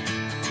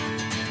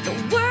the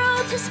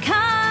world has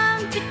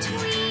come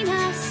between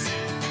us,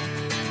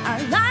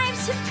 our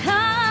lives have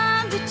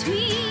come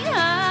between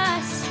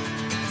us.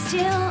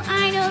 Still,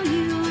 I know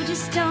you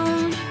just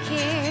don't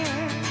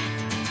care.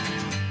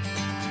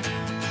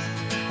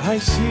 I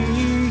see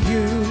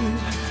you,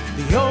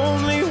 the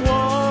only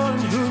one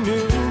who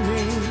knew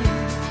me,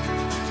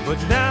 but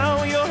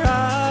now your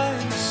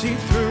eyes see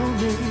through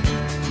me.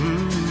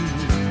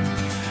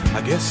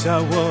 I guess I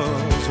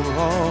was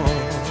wrong.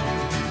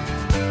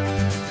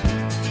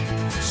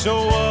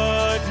 So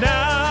what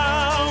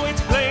now?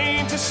 It's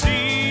plain to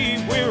see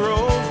we're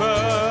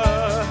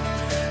over,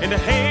 and I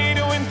hate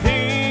it when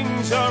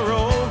things are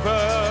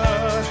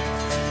over,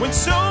 when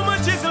so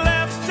much is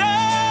left.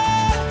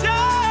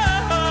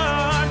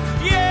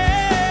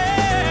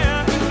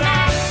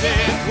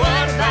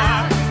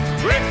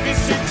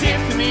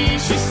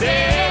 She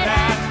said,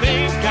 I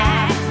think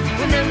I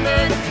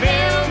remember the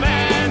film,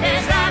 and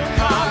as I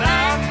recall,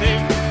 I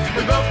think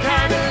we both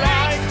kind of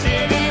liked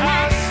it. And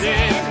I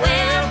said,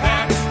 well,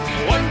 that's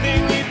one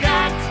thing we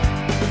got.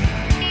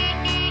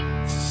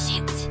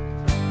 Shit.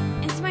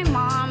 It's my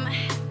mom.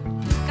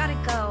 Gotta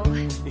go.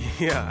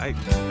 Yeah,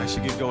 I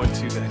should get going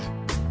too then.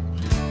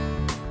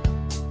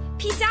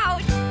 Peace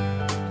out.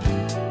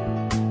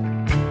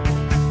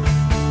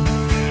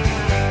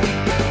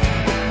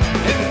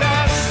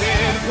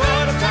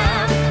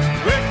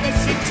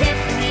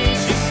 Tiffany,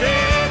 she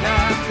said,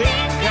 I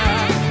think I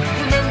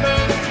remember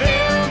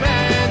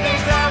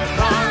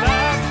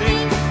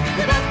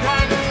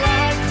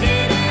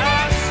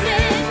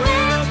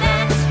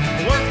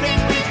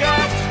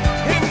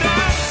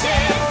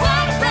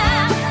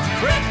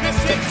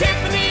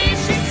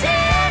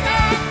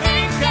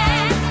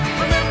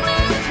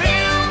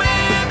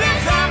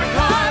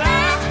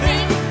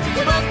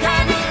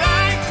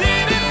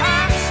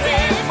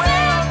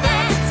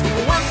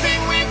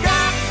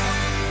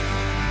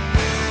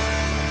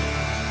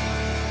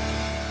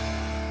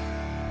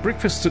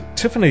Breakfast at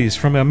Tiffany's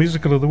from our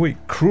musical of the week,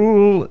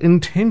 Cruel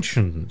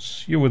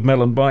Intentions. You're with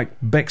Mel and Mike,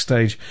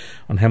 Backstage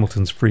on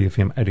Hamilton's Free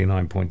FM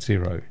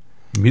 89.0.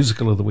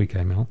 Musical of the week,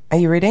 eh, Mel? Are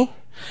you ready?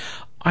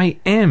 I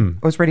am.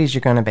 As ready as you're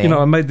going to be. You know,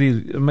 I made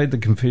the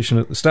confession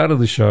at the start of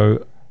the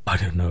show. I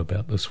don't know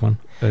about this one.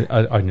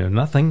 I know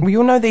nothing. Well,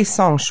 you'll know these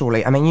songs,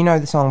 surely. I mean, you know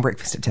the song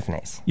Breakfast at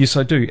Tiffany's. Yes,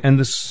 I do. And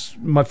this,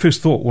 my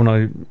first thought when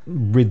I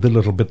read the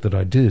little bit that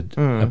I did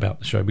about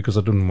the show, because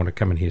I didn't want to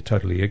come in here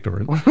totally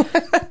ignorant,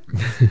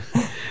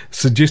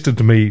 suggested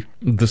to me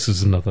this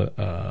is another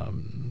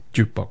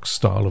jukebox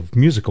style of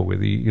musical where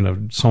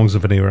the songs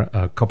of an era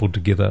are coupled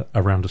together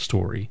around a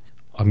story.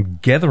 I'm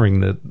gathering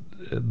that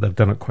they've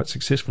done it quite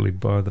successfully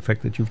by the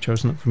fact that you've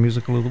chosen it for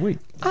musical of the week.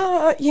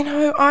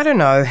 I don't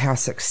know how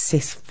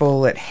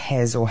successful it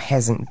has or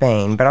hasn't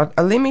been, but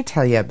let me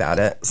tell you about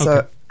it.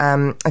 So,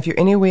 Okay. If you're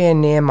anywhere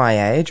near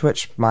my age,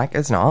 which Mike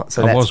is not,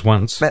 so I was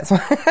once. That's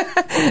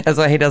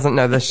why he doesn't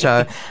know this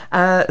show.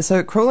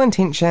 So, Cruel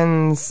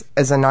Intentions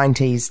is a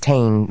 90s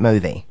teen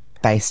movie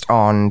based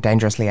on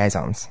Dangerous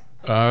Liaisons.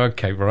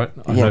 Okay, right.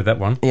 I know that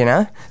one. You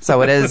know?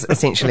 So it is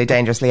essentially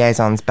Dangerous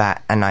Liaisons,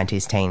 but a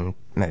 90s teen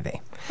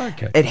movie.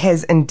 Okay. It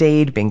has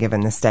indeed been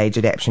given the stage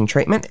adaptation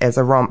treatment as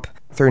a romp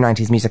through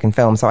 90s music and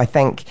film. So I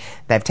think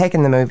they've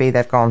taken the movie,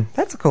 they've gone,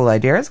 that's a cool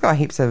idea, it's got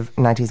heaps of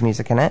 90s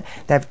music in it.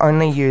 They've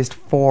only used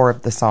 4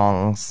 of the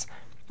songs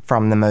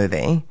from the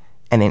movie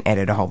and then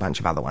added a whole bunch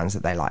of other ones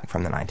that they like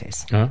from the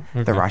 90s. Oh,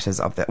 okay. The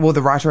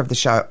writer of the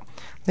show.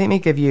 Let me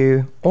give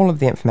you all of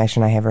the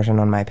information I have written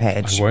on my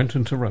page. I won't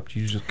interrupt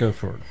you, just go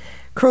for it.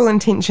 Cruel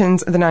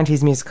Intentions, the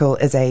 90s musical,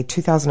 is a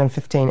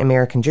 2015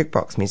 American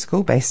jukebox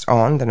musical based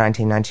on the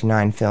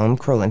 1999 film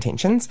Cruel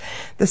Intentions.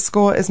 The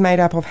score is made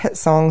up of hit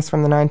songs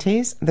from the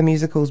 90s. The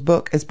musical's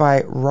book is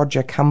by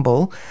Roger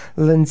Cumble,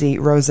 Lindsay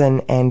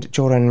Rosen, and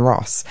Jordan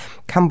Ross.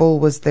 Cumble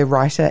was the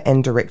writer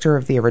and director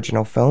of the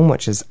original film,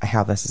 which is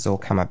how this has all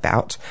come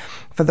about.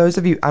 For those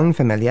of you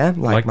unfamiliar,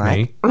 like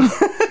Mike, me.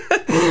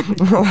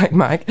 like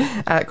Mike,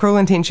 Cruel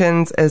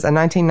Intentions is a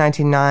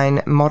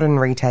 1999 modern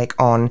retake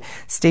on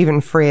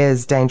Stephen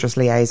Frere's Dangerous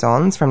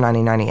Liaisons from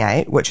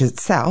 1998, which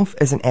itself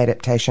is an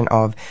adaptation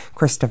of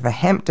Christopher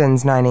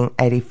Hampton's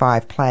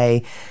 1985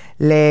 play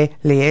Les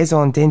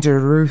Liaisons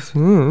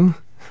Dangereuses.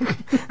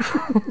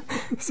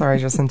 Sorry,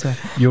 Jacinta.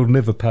 You'll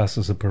never pass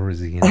as a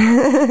Parisian.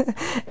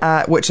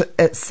 Which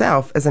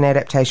itself is an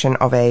adaptation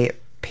of a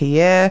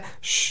Pierre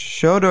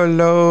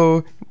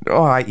Choderlos.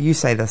 Oh, you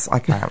say this, I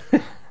can't.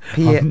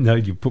 No,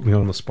 you put me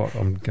on the spot.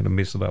 I'm going to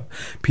mess it up.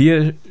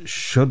 Pierre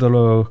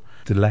Choderlos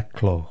de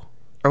Laclos.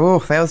 Oh,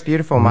 that was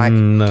beautiful, Mike.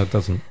 No, it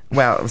doesn't.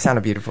 Well, it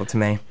sounded beautiful to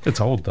me.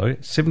 It's old, though.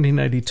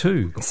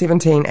 1782.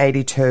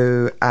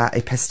 1782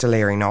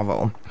 epistolary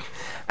novel.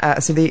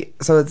 So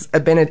it's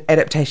been an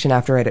adaptation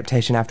after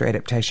adaptation after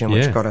adaptation,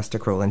 which got us to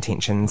Cruel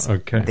Intentions,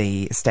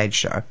 the stage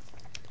show.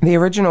 The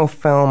original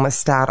film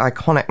starred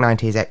iconic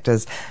 90s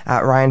actors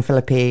Ryan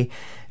Phillippe,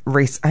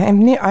 Reese. I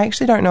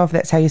actually don't know if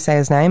that's how you say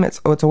his name.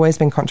 It's always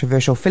been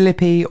controversial.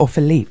 Phillippe or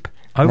Philippe.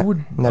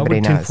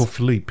 Nobody knows. tend for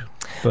Philippe,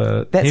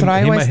 but That's he what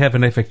I always may have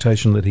an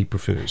affectation that he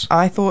prefers.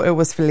 I thought it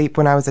was Philippe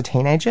when I was a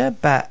teenager,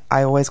 but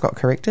I always got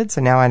corrected,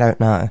 so now I don't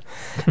know.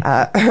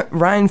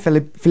 Ryan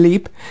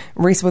Philippe,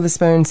 Reese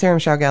Witherspoon, Sarah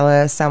Michelle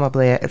Gellar, Selma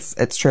Blair.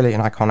 It's truly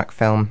an iconic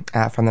film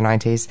from the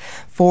 90s.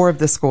 4 of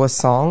the score's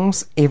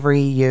songs, Every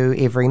You,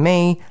 Every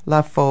Me,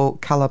 Loveful,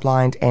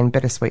 Colorblind, and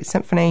Bittersweet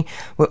Symphony,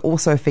 were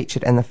also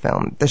featured in the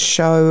film. The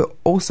show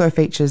also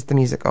features the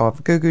music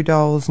of Goo Goo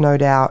Dolls, No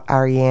Doubt,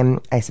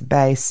 R.E.M., Ace of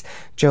Base,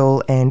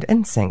 Jewel, and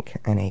NSYNC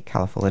in a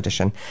colourful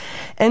edition.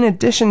 In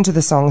addition to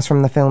the songs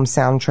from the film's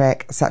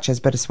soundtrack, such as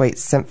Bittersweet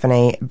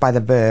Symphony by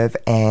The Verve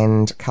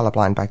and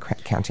Colorblind by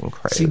Counting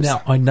Crows. See,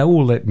 now, I know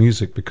all that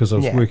music because I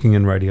was working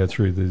in radio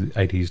through the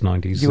 80s,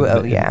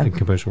 90s, in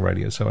commercial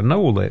radio, so I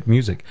know all that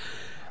music.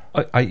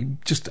 I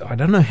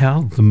don't know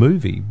how the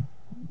movie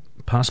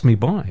passed me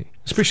by,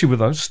 especially with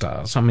those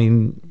stars. I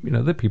mean,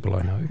 they're people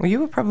I know. Well,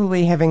 you were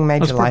probably having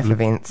major life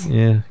events.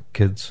 Yeah,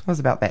 kids. It was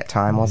about that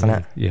time, wasn't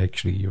it? Yeah,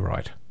 actually, you're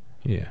right.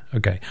 Yeah,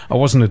 okay. I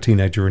wasn't a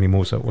teenager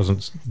anymore, so it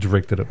wasn't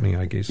directed at me,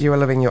 I guess. You were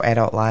living your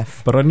adult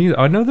life. But I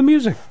know the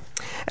music.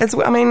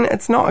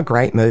 It's not a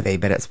great movie,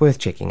 but it's worth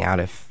checking out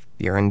if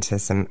you're into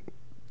some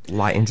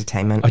light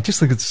entertainment. I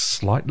just think it's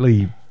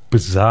slightly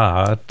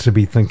bizarre to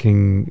be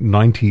thinking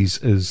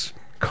 90s is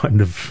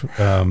kind of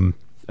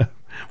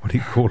what do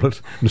you call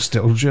it?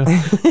 Nostalgia.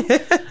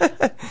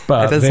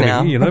 But it is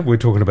now. We're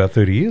talking about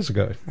 30 years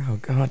ago. Oh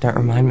God, don't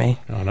remind me.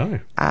 I know.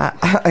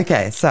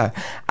 Okay, so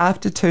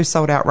after 2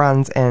 sold-out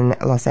runs in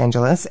Los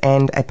Angeles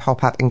and a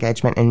pop-up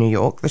engagement in New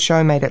York, the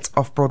show made its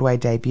off-Broadway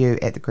debut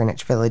at the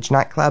Greenwich Village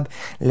nightclub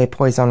Le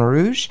Poisson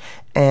Rouge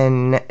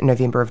in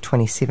November of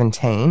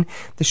 2017.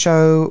 The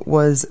show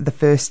was the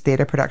first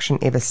theatre production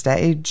ever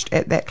staged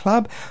at that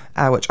club,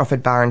 which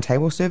offered bar and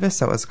table service,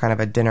 so it was kind of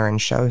a dinner and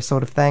show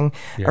sort of thing.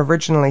 Yep.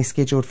 Originally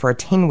scheduled for a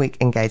 10-week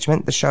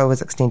engagement, the show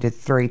was extended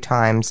 3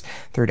 times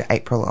through to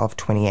April of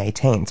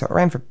 2018, so it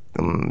ran for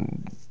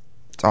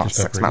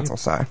 6 months or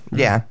so.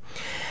 Yeah.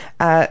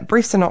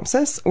 Brief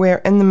synopsis. We're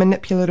in the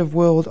manipulative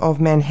world of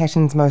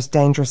Manhattan's most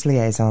dangerous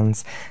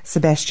liaisons,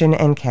 Sebastian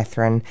and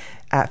Catherine.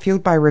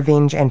 Fueled by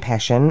revenge and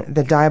passion,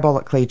 the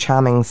diabolically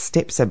charming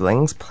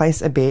step-siblings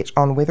place a bet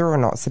on whether or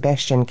not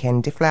Sebastian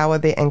can deflower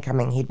their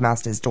incoming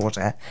headmaster's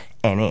daughter,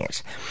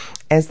 Annette.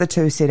 As the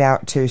two set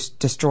out to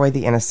destroy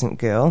the innocent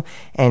girl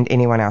and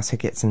anyone else who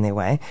gets in their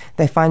way,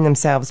 they find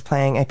themselves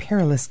playing a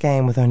perilous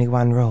game with only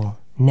one rule: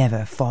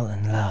 never fall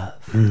in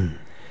love.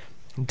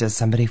 Does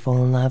somebody fall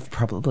in love?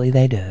 Probably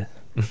they do.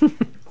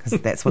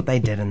 Because that's what they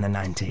did in the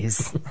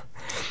 90s.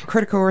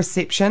 Critical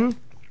reception.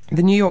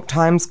 The New York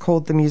Times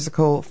called the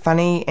musical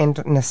funny and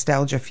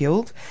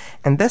nostalgia-fueled.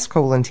 In this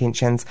Cruel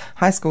Intentions,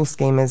 high school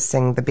schemers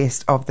sing the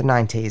best of the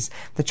 90s.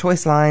 The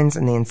choice lines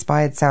and the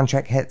inspired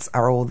soundtrack hits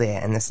are all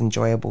there in this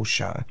enjoyable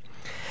show.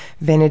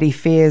 Vanity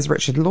Fair's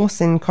Richard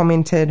Lawson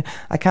commented,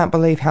 "I can't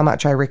believe how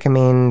much I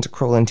recommend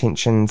Cruel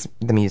Intentions,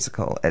 the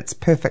musical. It's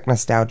perfect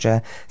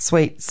nostalgia,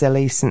 sweet,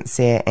 silly,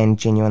 sincere, and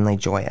genuinely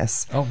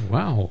joyous." Oh,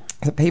 wow.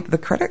 The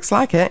critics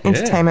like it.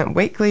 Entertainment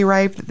Weekly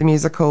raved that the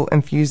musical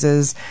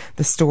infuses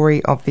the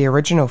story of the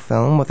original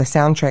film with a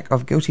soundtrack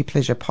of guilty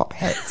pleasure pop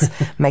hits,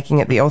 making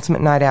it the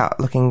ultimate night out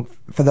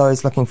for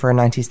those looking for a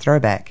 90s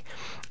throwback.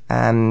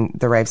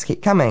 The raves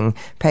keep coming.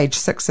 Page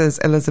 6's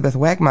Elizabeth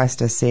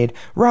Wagmeister said,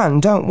 "Run,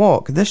 don't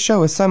walk. This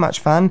show is so much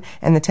fun,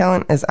 and the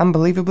talent is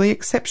unbelievably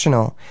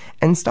exceptional."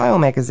 In Style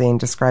magazine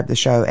described the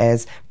show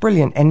as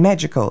brilliant and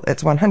magical.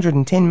 It's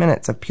 110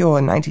 minutes of pure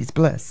 90s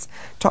bliss.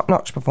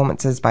 Top-notch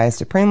performances by a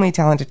supremely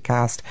talented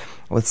cast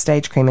with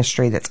stage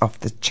chemistry that's off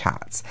the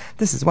charts.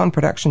 This is one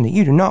production that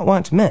you do not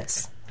want to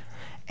miss.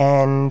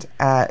 And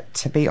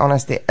to be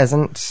honest, there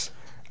isn't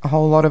a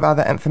whole lot of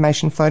other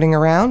information floating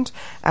around.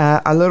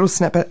 A little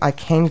snippet I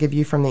can give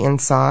you from the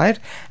inside.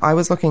 I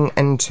was looking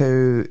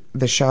into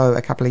the show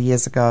a couple of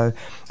years ago.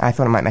 I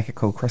thought it might make a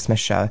cool Christmas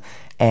show,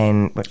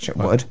 which it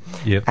would.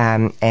 Yep.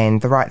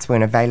 And the rights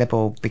weren't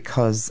available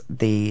because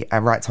the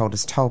rights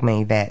holders told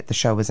me that the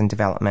show was in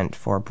development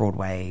for a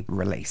Broadway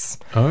release.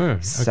 Oh,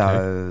 okay.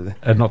 So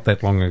not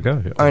that long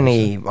ago.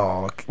 Only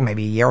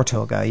maybe a year or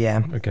two ago,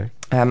 yeah. Okay.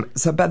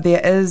 But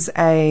there is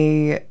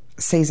a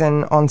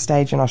season on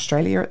stage in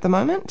Australia at the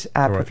moment,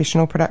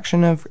 professional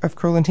production of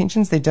Cruel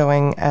Intentions. They're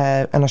doing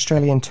an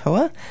Australian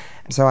tour,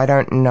 so I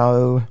don't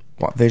know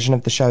what version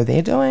of the show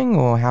they're doing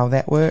or how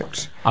that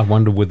worked. I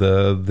wonder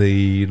whether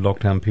the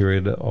lockdown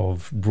period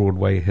of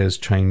Broadway has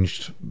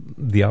changed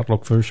the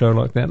outlook for a show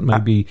like that.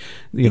 Maybe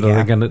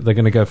they're going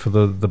to go for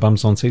the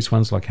bums on seats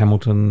ones like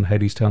Hamilton,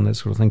 Hadestown, that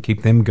sort of thing.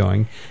 Keep them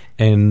going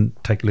and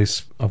take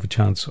less of a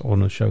chance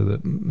on a show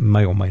that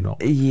may or may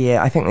not.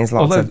 Yeah, I think there's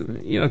lots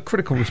of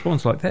critical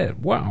response like that.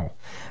 Wow,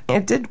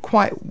 it did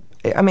quite.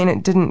 I mean,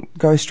 it didn't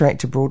go straight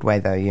to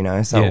Broadway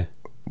though, so. Yeah.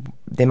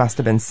 There must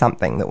have been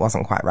something that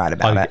wasn't quite right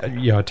about it.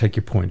 Yeah, I take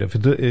your point. If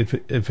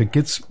it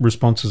gets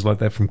responses like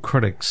that from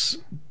critics,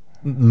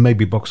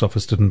 maybe box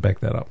office didn't back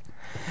that up,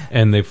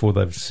 and therefore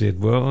they've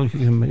said, well,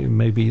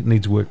 maybe it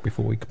needs work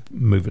before we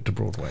move it to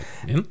Broadway.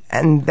 Yeah?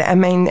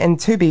 And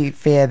to be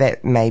fair,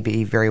 that may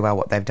be very well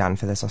what they've done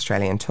for this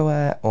Australian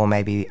tour, or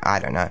maybe, I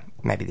don't know,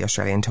 maybe the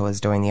Australian tour is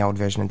doing the old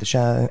version of the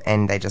show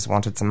and they just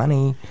wanted some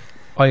money.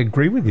 I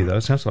agree with you, though.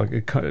 It sounds like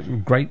a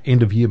great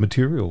end-of-year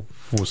material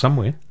for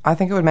somewhere. I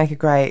think it would make a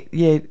great,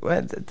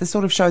 the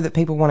sort of show that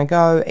people want to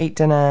go, eat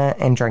dinner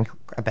and drink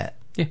a bit.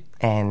 Yeah.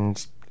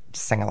 And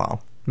sing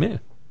along. Yeah.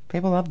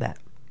 People love that.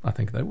 I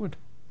think they would.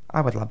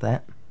 I would love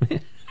that.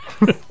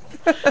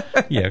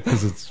 Yeah,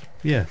 because it's,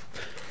 yeah.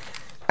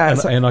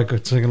 And I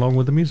could sing along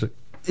with the music.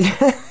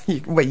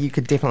 You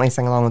could definitely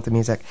sing along with the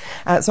music.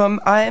 So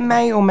I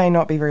may or may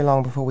not be very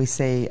long before we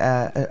see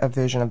a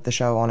version of the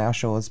show on our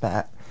shores,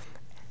 but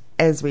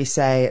as we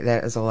say,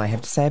 that is all I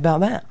have to say about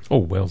that. Oh,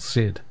 well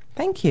said.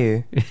 Thank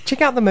you.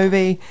 Check out the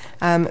movie.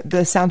 The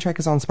soundtrack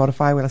is on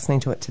Spotify. We're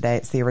listening to it today.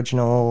 It's the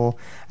original,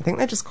 I think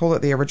they just call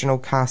it the original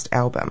cast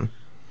album.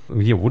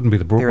 Yeah, it wouldn't be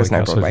the Broadway cast.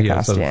 There is no Broadway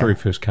cast, so the very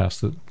first cast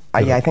that...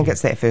 I think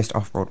it's that first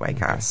off-Broadway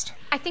cast.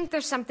 I think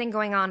there's something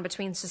going on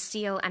between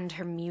Cecile and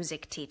her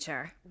music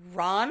teacher.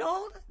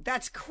 Ronald?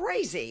 That's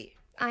crazy.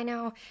 I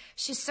know.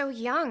 She's so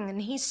young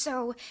and he's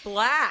so...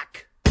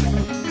 black.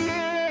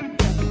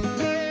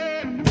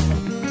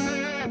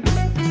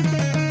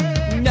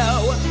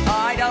 No,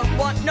 I don't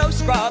want no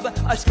scrub.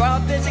 A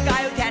scrub is a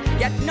guy who can't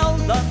get no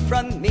love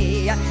from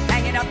me.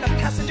 Hanging out the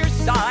passenger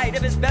side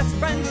of his best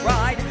friend's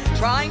ride,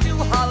 trying to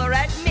holler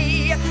at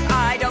me.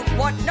 I don't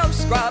want no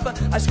scrub.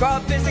 A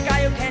scrub is a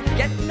guy who can't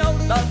get no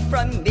love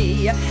from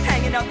me.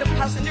 Hanging out the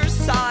passenger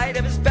side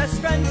of his best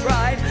friend's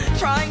ride,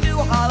 trying to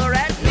holler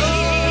at me.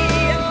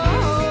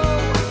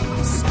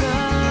 No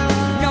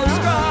scrub. No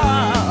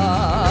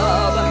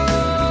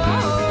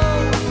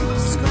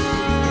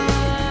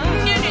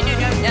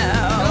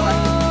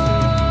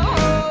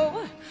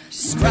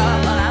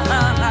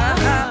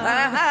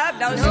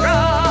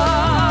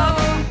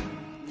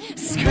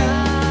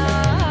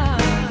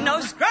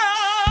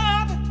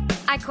scrub.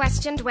 I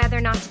questioned whether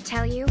or not to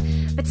tell you,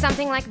 but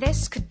something like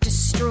this could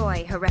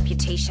destroy her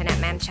reputation at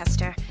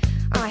Manchester.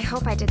 Oh, I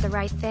hope I did the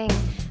right thing.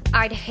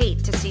 I'd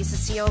hate to see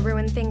Cecile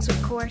ruin things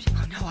with court.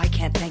 Oh, no, I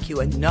can't thank you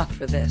enough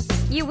for this.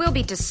 You will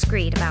be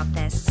discreet about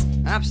this.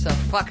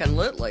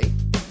 Abso-fucking-lutely.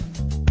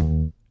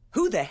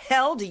 Who the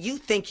hell do you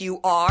think you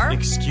are?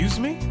 Excuse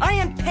me? I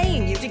am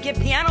paying you to give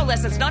piano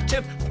lessons, not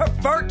to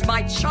pervert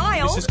my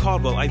child. Mrs.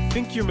 Caldwell, I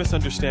think you're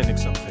misunderstanding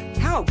something.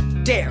 How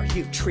dare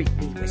you treat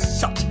me with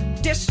such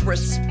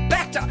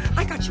disrespect?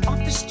 I got you off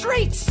the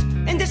streets,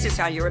 and this is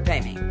how you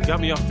repay me. You got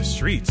me off the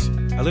streets.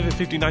 I live at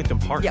 59th and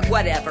Park. Yeah,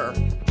 whatever.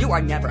 You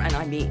are never, and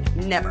I mean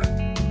never,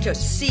 to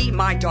see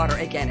my daughter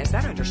again. Is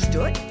that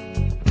understood?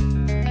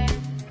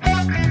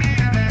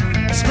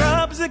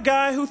 Scrub's a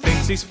guy who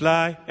thinks he's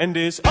fly and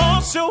is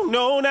also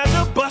known as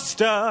a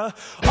buster.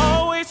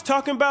 Always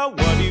talking about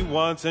what he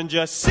wants and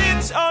just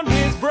sits on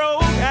his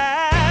broke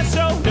ass.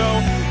 So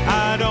no,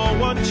 I don't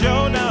want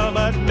your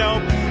number,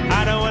 no.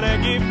 I don't want to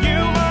give you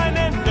mine,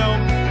 and no,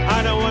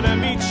 I don't want to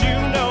meet you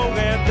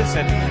nowhere.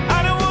 Listen,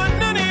 I don't want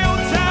none of your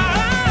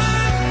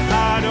time.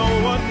 I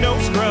don't want no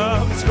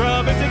scrub.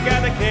 Scrub is a guy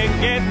that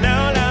can't get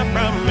no love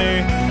from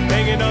me.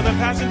 Hanging on the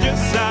passenger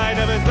side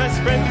of his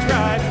best friend's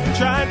ride,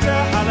 trying to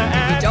holler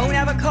at. You don't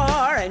have a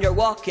car and you're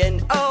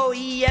walking. Oh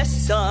yes,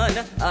 son,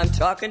 I'm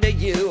talking to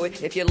you.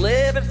 If you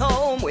live at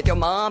home with your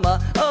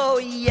mama. Oh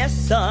yes,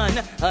 son,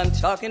 I'm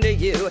talking to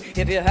you.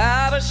 If you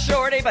have a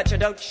shorty but you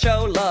don't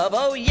show love.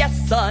 Oh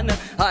yes, son,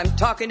 I'm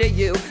talking to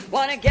you.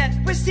 Wanna get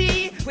with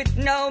C with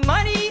no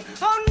money?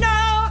 Oh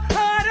no,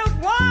 I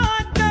don't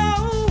want no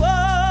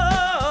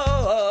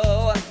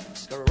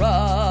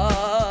scrub.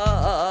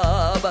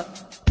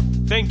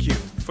 Thank you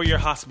for your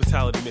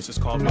hospitality,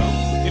 Mrs. Caldwell.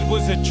 It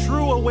was a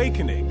true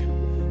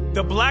awakening.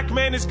 The black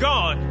man is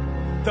gone.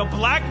 The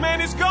black man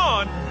is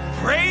gone.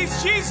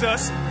 Praise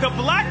Jesus. The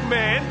black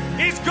man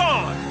is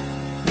gone.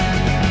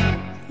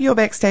 You're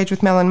Backstage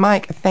with Mel and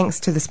Mike, thanks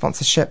to the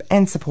sponsorship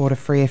and support of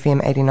Free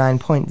FM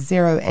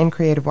 89.0 and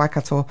Creative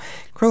Waikato.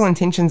 Cruel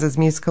Intentions is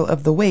Musical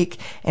of the Week,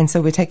 and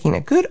so we're taking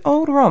a good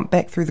old romp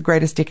back through the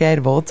greatest decade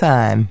of all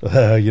time.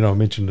 I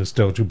mentioned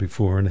nostalgia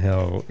before and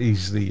how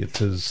easy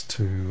it is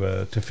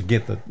to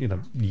forget that,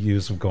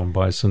 years have gone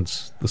by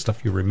since the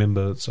stuff you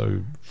remember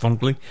so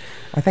fondly.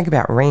 I think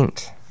about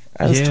Rent.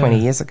 It was 20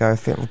 years ago,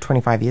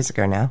 25 years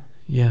ago now.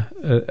 Yeah,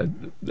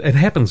 it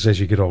happens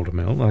as you get older,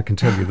 Mel. I can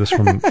tell you this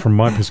from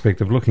my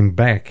perspective. Looking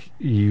back,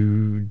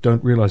 you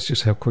don't realise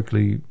just how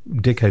quickly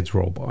decades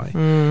roll by.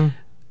 Mm.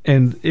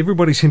 And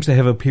everybody seems to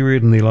have a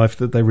period in their life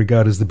that they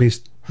regard as the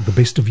best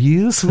of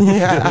years,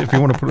 if you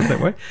want to put it that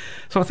way.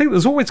 So I think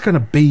there's always going to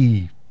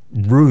be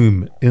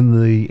room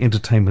in the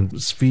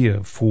entertainment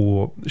sphere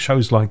for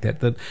shows like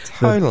that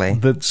totally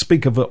that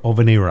speak of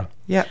an era.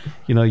 Yep.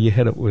 You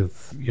had it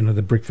with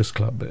the Breakfast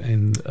Club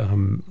and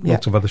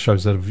lots of other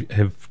shows that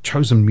have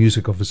chosen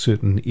music of a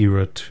certain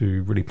era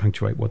to really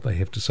punctuate what they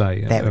have to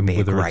say. That would be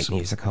a great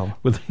musical.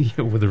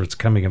 Whether it's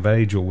coming of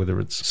age or whether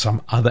it's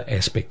some other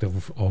aspect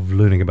of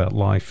learning about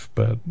life,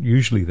 but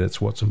usually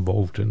that's what's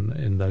involved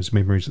in those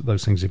memories that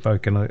those things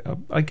evoke. And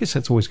I guess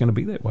that's always going to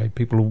be that way.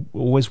 People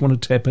always want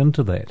to tap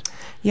into that.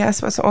 Yeah, I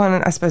suppose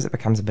it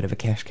becomes a bit of a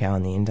cash cow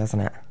in the end,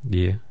 doesn't it?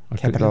 Yeah.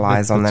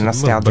 Capitalise on the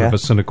nostalgia. A little bit of a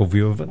cynical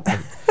view of it.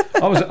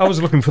 I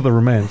was looking for the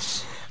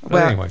romance.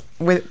 But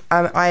anyway.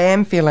 I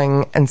am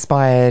feeling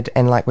inspired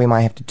and like we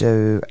might have to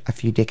do a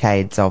few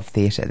decades of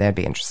theatre. That'd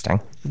be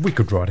interesting. We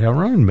could write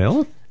our own,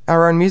 Mel.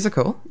 Our own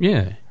musical?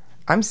 Yeah.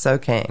 I'm so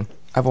keen.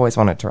 I've always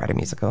wanted to write a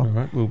musical. All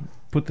right, we'll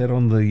put that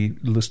on the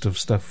list of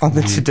stuff on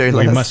the to-do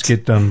list. We must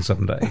get done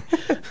someday.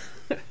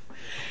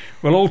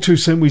 Well, all too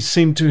soon we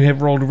seem to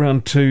have rolled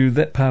around to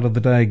that part of the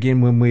day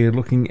again when we're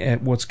looking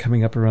at what's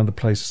coming up around the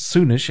place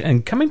soonish.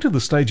 And coming to the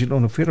stage at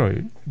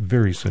Onofero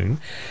very soon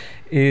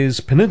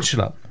is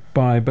Peninsula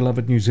by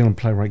beloved New Zealand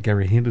playwright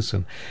Gary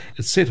Henderson.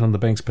 It's set on the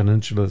Banks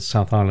Peninsula,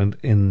 South Island,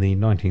 in the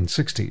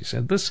 1960s.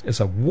 And this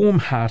is a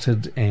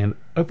warm-hearted and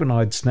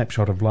open-eyed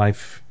snapshot of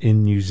life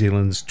in New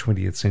Zealand's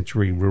 20th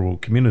century rural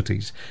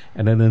communities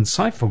and an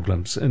insightful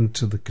glimpse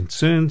into the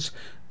concerns,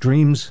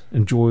 dreams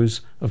and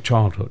joys of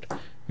childhood.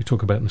 We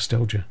talk about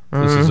nostalgia.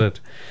 This is it.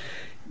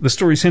 The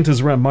story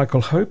centres around Michael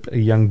Hope, a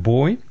young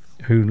boy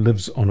who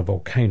lives on a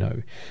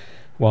volcano.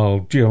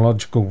 While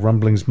geological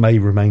rumblings may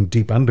remain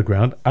deep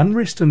underground,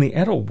 unrest in the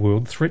adult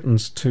world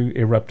threatens to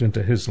erupt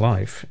into his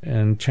life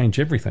and change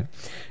everything.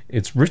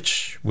 It's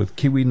rich with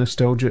Kiwi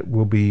nostalgia. It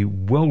will be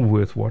well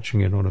worth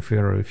watching in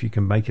Onofero if you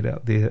can make it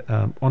out there.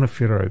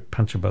 Onofero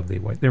punch above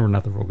their weight. They're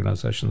another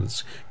organisation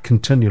that's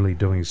continually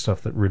doing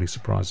stuff that really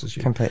surprises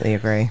you. Completely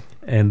agree.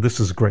 And this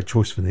is a great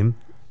choice for them,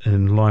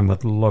 in line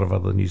with a lot of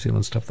other New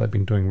Zealand stuff they've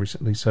been doing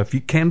recently. So if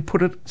you can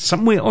put it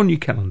somewhere on your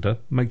calendar,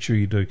 make sure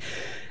you do.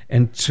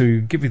 And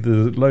to give you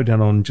the lowdown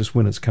on just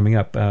when it's coming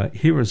up,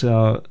 here is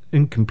our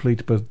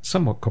incomplete but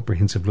somewhat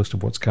comprehensive list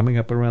of what's coming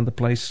up around the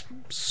place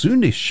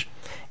soonish.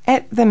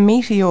 At the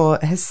Meteor,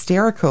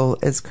 Hysterical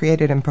is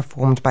created and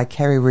performed by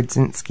Carrie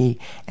Rudzinski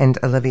and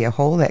Olivia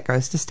Hall. That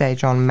goes to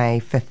stage on May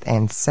 5th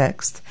and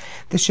 6th.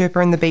 The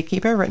Sherpa and the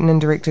Beekeeper, written and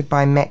directed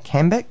by Matt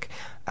Cambick,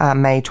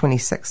 May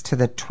 26th to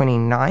the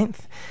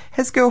 29th.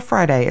 His Girl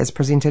Friday is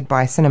presented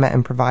by Cinema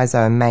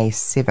Improviso May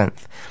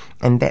 7th.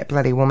 And That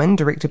Bloody Woman,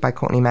 directed by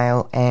Courtney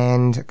Mail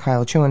and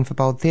Kyle Chewin for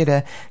Bold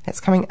Theatre, that's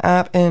coming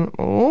up in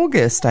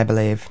August, I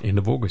believe. End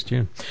of August,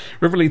 yeah.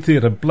 Rivoli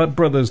Theatre, Blood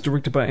Brothers,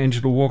 directed by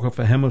Angela Walker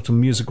for Hamilton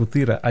Musical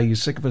Theatre. Are you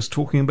sick of us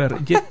talking about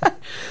it yet?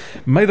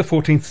 May the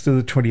 14th to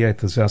the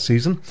 28th is our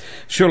season.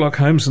 Sherlock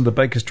Holmes and the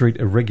Baker Street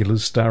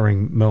Irregulars,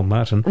 starring Mel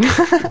Martin,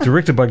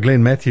 directed by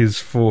Glenn Matthews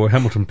for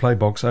Hamilton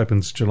Playbox,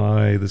 opens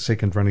July the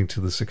 2nd, running to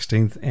the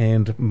 16th.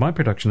 And my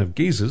production of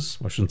Geezers,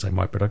 I shouldn't say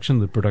my production,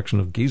 the production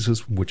of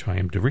Geezers, which I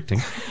am directing,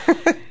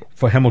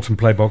 for Hamilton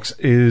Playbox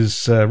is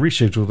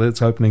rescheduled.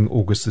 It's opening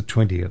August the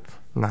 20th.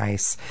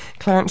 Nice.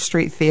 Clarence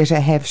Street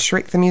Theatre have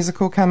Shrek the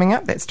Musical coming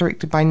up. That's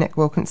directed by Nick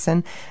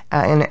Wilkinson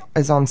and it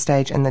is on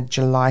stage in the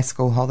July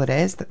school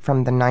holidays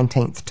from the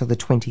 19th to the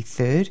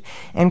 23rd.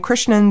 And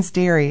Krishnan's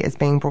Dairy is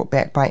being brought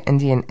back by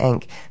Indian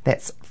Ink.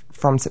 That's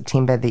from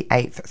September the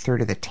 8th through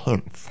to the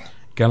 10th.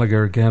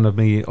 Gallagher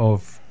Academy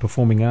of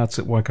Performing Arts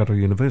at Waikato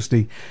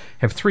University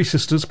have Three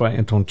Sisters by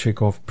Anton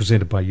Chekhov,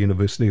 presented by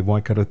University of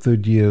Waikato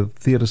third-year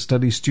theatre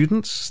studies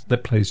students.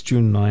 That plays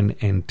June 9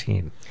 and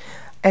 10.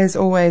 As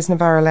always,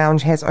 Navarra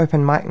Lounge has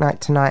open mic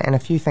night tonight and a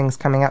few things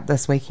coming up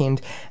this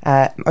weekend.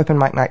 Open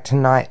mic night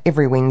tonight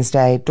every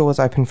Wednesday. Doors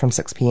open from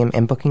 6 p.m.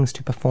 and bookings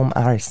to perform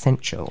are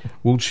essential.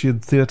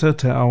 Woolshed Theatre,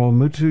 Te Awa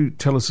Mutu,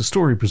 Tell Us a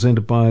Story,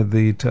 presented by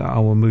the Te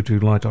Awa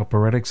Mutu Light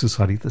Operatic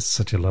Society. That's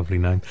such a lovely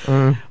name.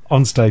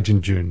 On stage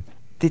in June.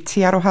 The Te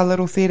Aroha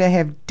Little Theatre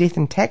have Death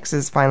and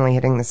Taxes finally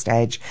hitting the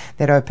stage.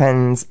 That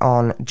opens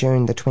on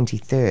June the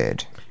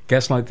 23rd.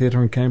 Gaslight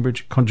Theatre in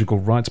Cambridge, Conjugal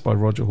Rights by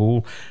Roger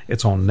Hall.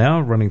 It's on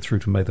now, running through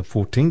to May the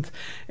 14th.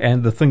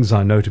 And The Things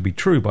I Know to Be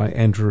True by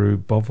Andrew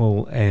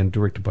Bovill and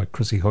directed by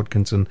Chrissy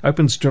Hodkinson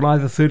opens July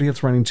the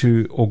 30th, running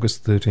to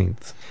August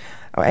 13th.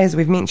 As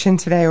we've mentioned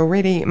today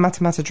already,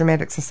 Matamata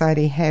Dramatic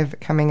Society have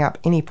coming up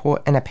Any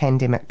Port in a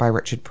Pandemic by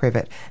Richard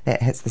Previtt.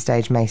 That hits the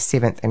stage May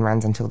 7th and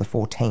runs until the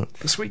 14th.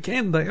 This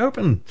weekend they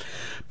open.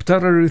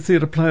 Patararu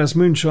Theatre Players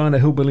Moonshine, a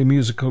hillbilly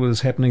musical,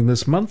 is happening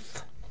this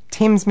month.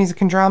 Thames Music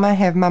and Drama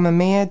have Mamma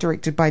Mia,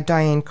 directed by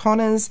Diane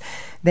Connors.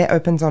 That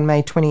opens on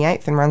May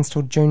 28th and runs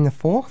till June the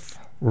 4th.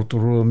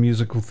 Rotorua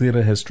Musical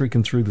Theatre has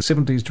Streaking Through the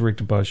 70s,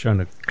 directed by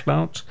Shona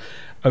Clout.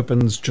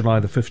 Opens July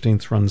the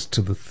 15th, runs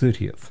to the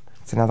 30th.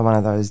 It's another one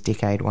of those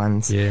decade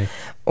ones. Yeah.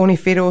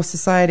 Ornifero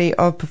Society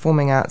of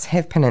Performing Arts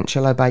have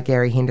Peninsula by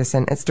Gary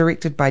Henderson. It's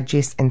directed by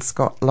Jess and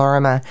Scott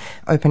Lorimer,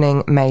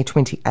 opening May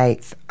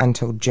 28th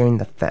until June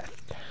the 5th.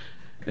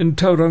 In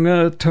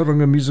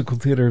Tauranga Musical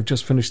Theatre have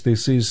just finished their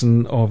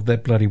season of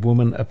That Bloody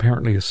Woman,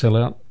 apparently a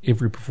sellout,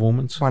 every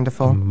performance.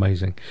 Wonderful.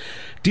 Amazing.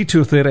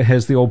 Detour Theatre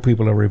has The Old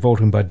People Are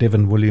Revolting by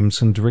Devon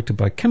Williamson, directed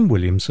by Kim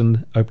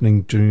Williamson,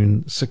 opening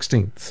June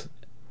 16th.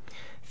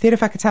 Theatre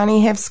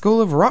Whakatane have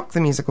School of Rock,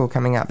 the musical,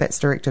 coming up. That's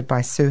directed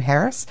by Sue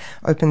Harris,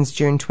 opens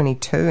June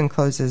 22 and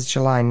closes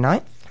July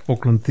 9th.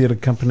 Auckland Theatre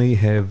Company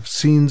have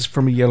Scenes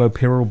from a Yellow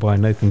Peril by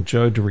Nathan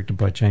Joe, directed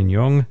by Jane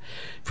Yong,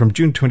 from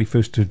June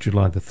 21st to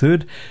July the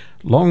 3rd.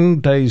 Long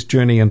Day's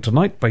Journey into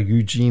Night by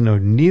Eugene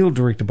O'Neill,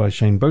 directed by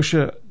Shane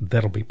Bosher.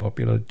 That'll be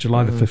popular.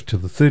 July the 5th to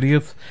the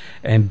 30th.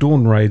 And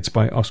Dawn Raids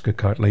by Oscar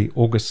Kitely,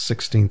 August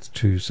 16th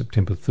to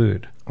September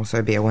 3rd.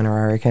 Also be a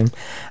winner, I reckon.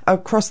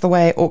 Across the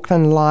way,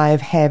 Auckland Live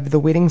have The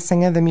Wedding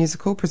Singer, the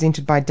musical,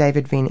 presented by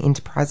David Venn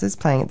Enterprises,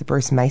 playing at the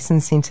Bruce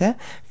Mason Centre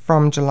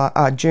from June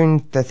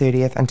the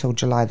 30th until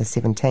July the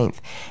 17th.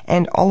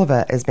 And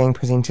Oliver is being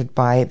presented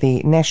by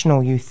the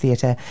National Youth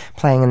Theatre,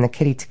 playing in the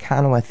Kiri Te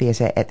Kanawa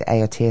Theatre at the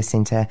Aotea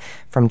Centre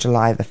from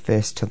July the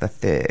 1st to the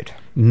 3rd.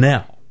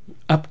 Now,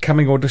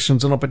 upcoming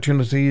auditions and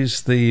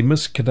opportunities, the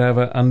Miss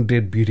Cadaver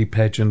Undead Beauty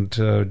Pageant,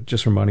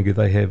 just reminding you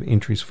they have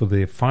entries for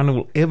their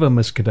final ever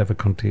Miss Cadaver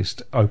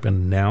contest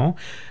open now.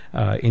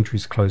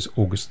 Entries close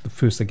August the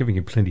 1st. They're giving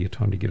you plenty of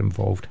time to get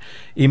involved.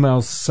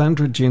 Email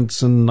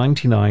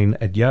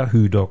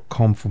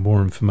sandrajensen99@yahoo.com for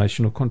more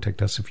information, or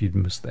contact us if you'd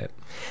missed that.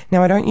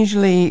 Now, I don't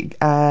usually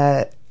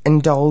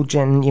indulge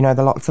in,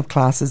 the lots of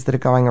classes that are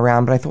going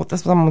around, but I thought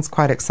this one was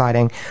quite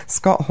exciting.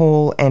 Scott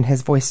Hall and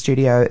his voice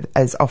studio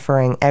is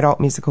offering adult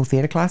musical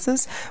theatre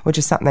classes, which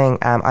is something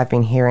I've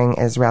been hearing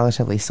is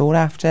relatively sought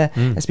after,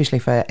 especially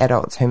for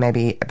adults who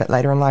maybe a bit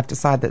later in life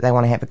decide that they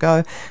want to have a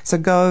go. So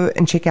go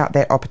and check out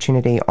that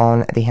opportunity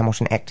on the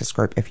Hamilton Actors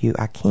Group if you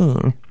are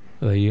keen.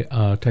 They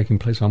are taking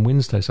place on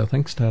Wednesdays, I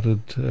think,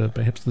 started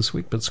perhaps this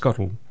week, but Scott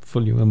will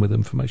fill you in with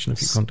information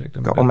if you contact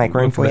him. Scott will make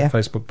room for you.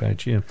 Facebook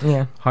page,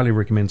 yeah. Highly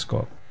recommend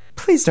Scott.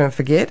 Please don't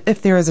forget,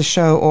 if there is a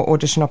show or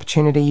audition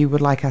opportunity you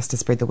would like us to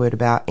spread the word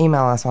about,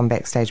 email us on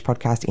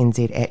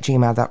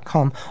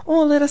backstagepodcastnz@gmail.com,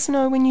 or let us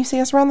know when you see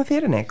us around the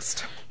theatre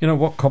next. You know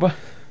what, Cobber?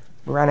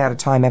 We've run out of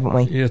time, haven't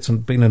we? Yeah, it's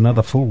been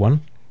another full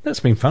one. That's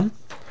been fun.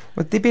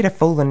 Well, they're better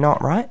full than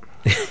not, right?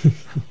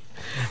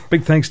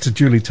 Big thanks to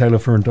Julie Taylor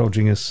for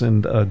indulging us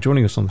and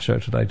joining us on the show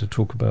today to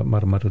talk about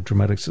Matamata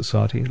Dramatic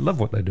Society.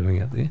 Love what they're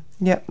doing out there.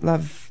 Yep,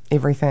 love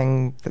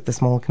everything that the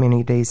smaller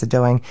communities are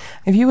doing.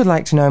 If you would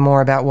like to know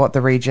more about what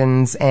the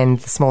regions and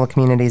the smaller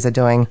communities are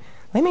doing,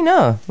 let me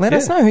know. Let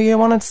us know who you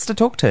want us to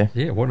talk to.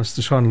 Yeah, want us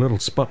to shine a little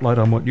spotlight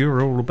on what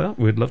you're all about?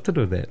 We'd love to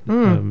do that.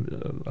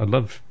 I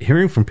love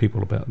hearing from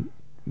people about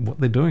what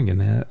they're doing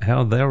and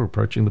how they're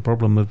approaching the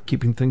problem of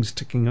keeping things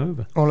ticking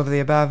over. All of the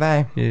above,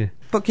 eh? Yeah.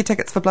 Book your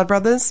tickets for Blood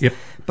Brothers. Yep.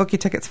 Book your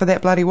tickets for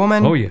That Bloody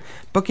Woman. Oh, yeah.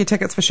 Book your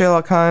tickets for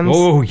Sherlock Holmes.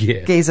 Oh,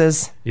 yeah.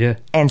 Geezers. Yeah.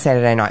 And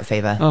Saturday Night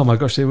Fever. Oh, my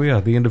gosh, there we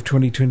are, the end of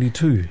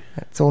 2022.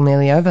 It's all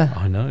nearly over.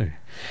 I know.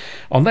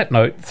 On that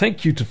note,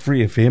 thank you to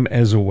Free FM,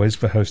 as always,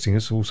 for hosting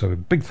us. Also, a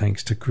big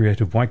thanks to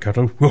Creative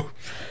Waikato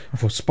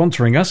for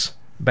sponsoring us.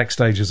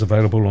 Backstage is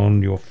available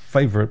on your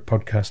favourite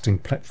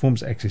podcasting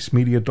platforms,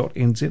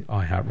 accessmedia.nz,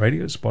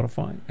 iHeartRadio,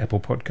 Spotify,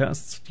 Apple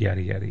Podcasts,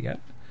 yada, yada, yada.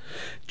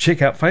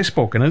 Check out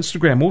Facebook and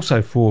Instagram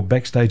also for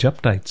Backstage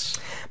updates.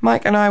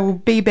 Mike and I will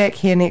be back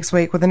here next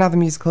week with another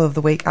musical of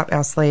the week up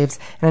our sleeves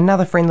and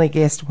another friendly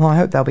guest. Well, I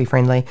hope they'll be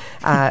friendly.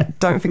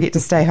 Don't forget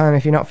to stay home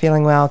if you're not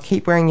feeling well.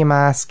 Keep wearing your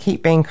mask.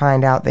 Keep being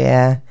kind out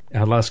there.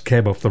 Our last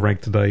cab off the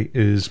rank today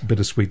is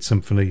Bittersweet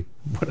Symphony.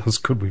 What else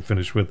could we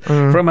finish with?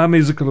 From our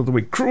musical of the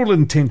week, Cruel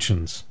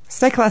Intentions.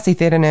 Stay classy,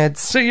 theatre nerds.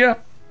 See ya!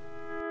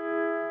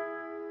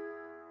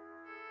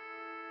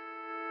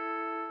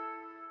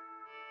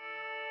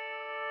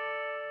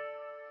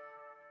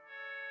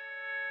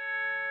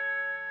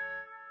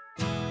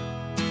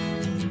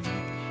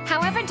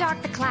 However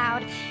dark the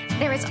cloud,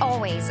 there is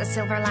always a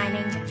silver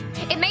lining.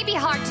 It may be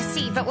hard to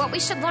see, but what we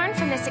should learn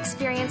from this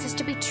experience is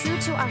to be true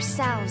to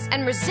ourselves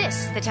and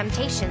resist the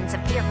temptations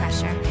of peer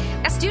pressure.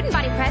 As student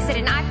body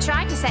president, I've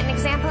tried to set an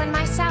example in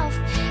myself.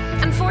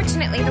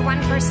 Unfortunately, the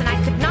one person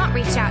I could not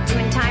reach out to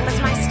in time was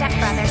my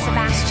stepbrother,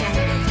 Sebastian.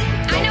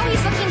 I know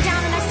he's looking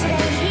down on us today,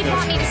 and he'd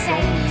want me to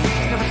say,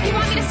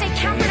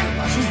 Catherine,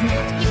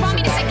 he'd want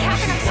me to say,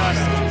 Catherine, I'm sorry.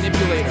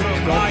 Manipulator.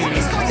 What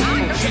is going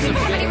on? Don't you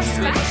have any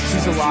respect?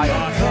 She's a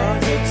liar.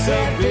 Cause it's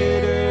a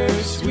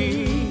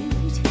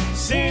bittersweet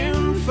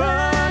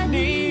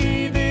symphony,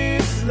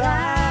 this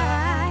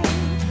life.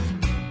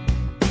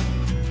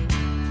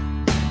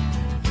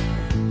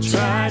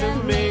 Try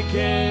to make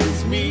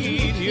ends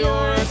meet.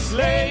 You're a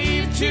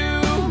slave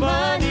to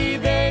money,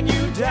 then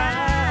you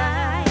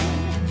die.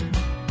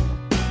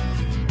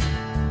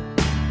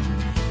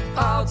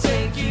 I'll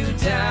take you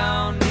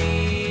down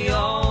the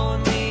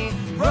only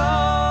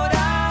road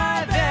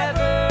I've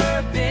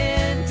ever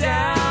been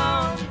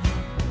down.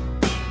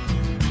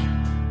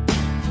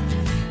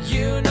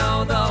 You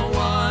know, the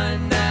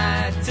one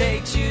that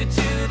takes you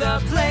to the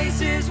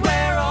places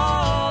where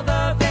all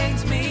the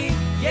things meet,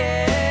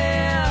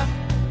 yeah.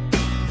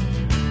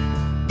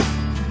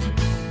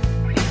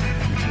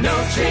 No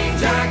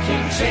change, I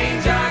can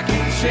change, I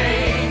can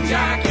change,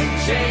 I can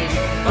change,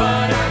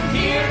 but I'm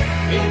here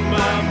in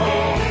my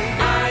mold.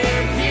 I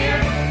am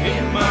here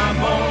in my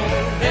mold,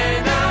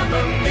 and I'm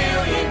a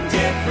million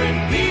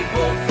different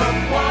people from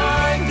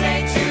one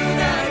day to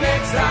the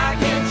next. I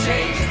can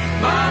change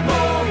my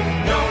mold.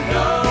 No,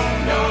 no,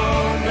 no,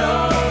 no,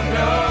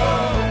 no.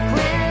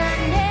 Well, I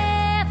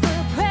never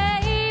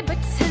pray, but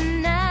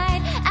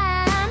tonight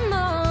I'm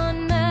on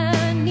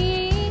my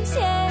knees,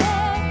 yeah.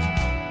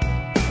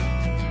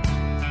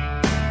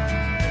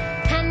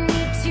 I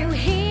need to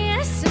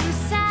hear some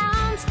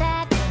sounds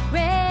that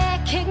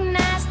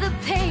recognize the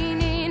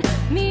pain in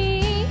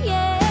me,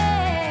 yeah.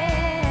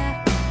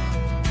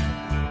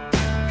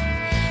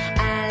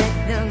 I let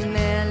the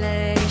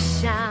melody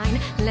shine,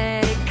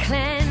 let it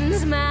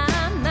cleanse my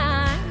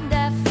mind.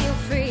 I feel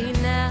free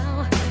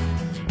now.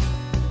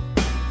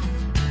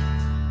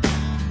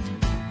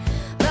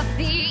 But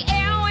the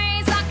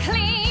airways are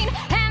clean,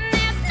 and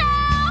there's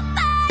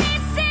nobody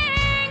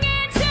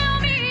singing to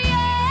me,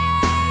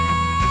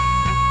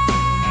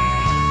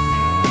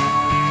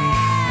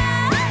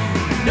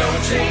 No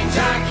change, I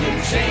can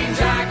change,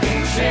 I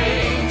can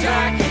change,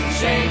 I can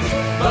change,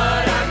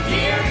 but I'm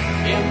here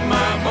in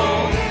my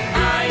mold.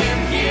 I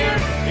am here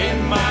in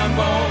my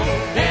mold,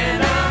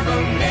 and I'm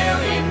a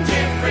million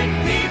different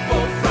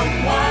people from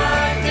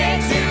one day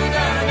to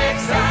the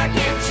next. I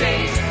can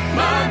change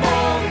my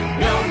mold.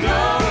 No,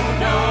 no,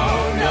 no,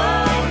 no,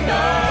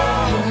 no.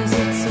 'cause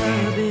it's a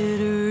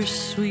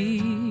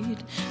bittersweet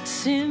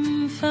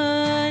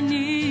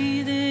symphony,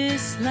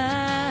 this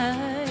life.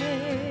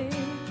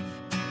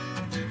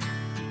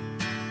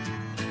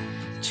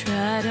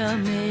 Try to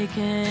make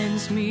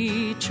ends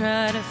meet,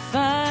 try to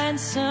find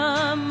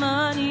some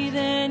money,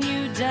 then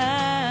you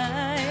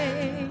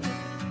die.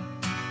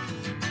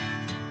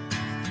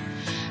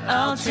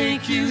 I'll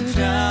take you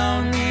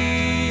down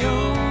the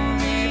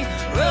only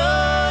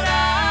road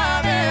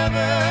I've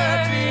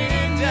ever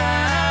been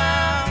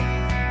down.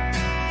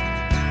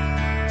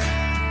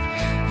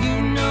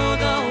 You know,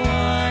 the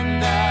one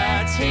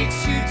that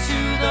takes you to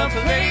the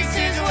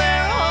places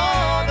where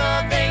all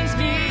the things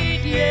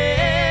meet,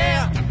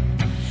 yeah.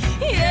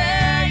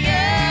 Yeah,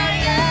 yeah,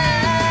 yeah.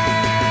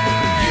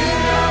 You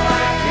know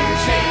I can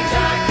change,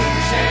 I can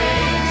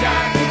change,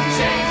 I can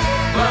change,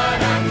 but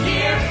I'm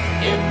here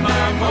in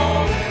my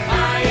mold.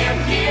 I am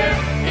here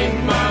in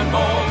my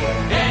mold,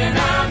 and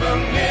I'm a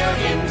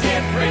million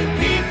different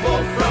people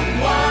from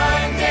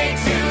one day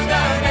to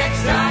the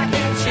next. I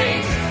can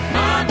change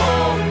my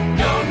mold.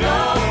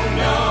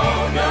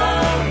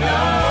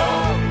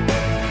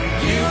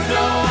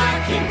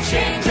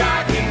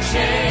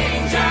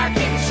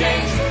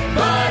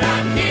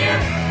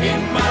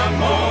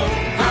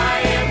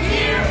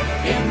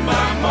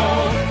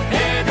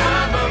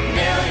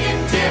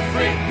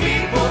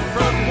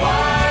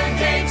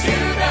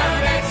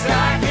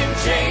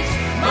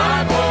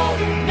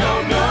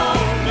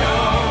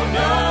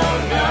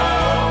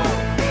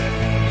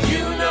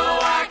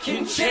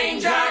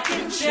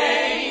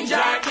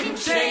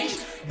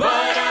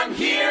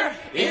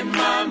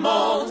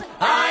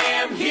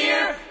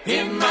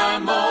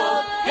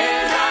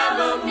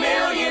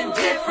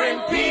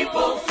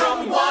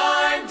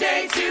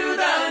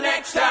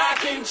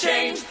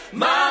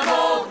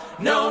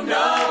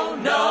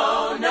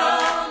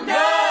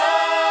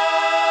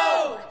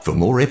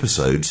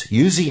 episodes,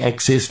 use the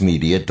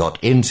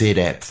accessmedia.nz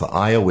app for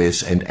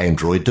iOS and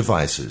Android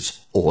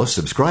devices, or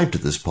subscribe to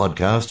this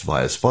podcast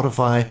via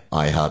Spotify,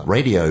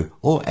 iHeartRadio,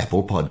 or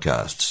Apple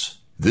Podcasts.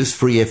 This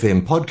Free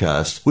FM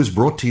podcast was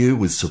brought to you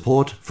with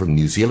support from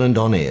New Zealand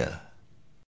On Air.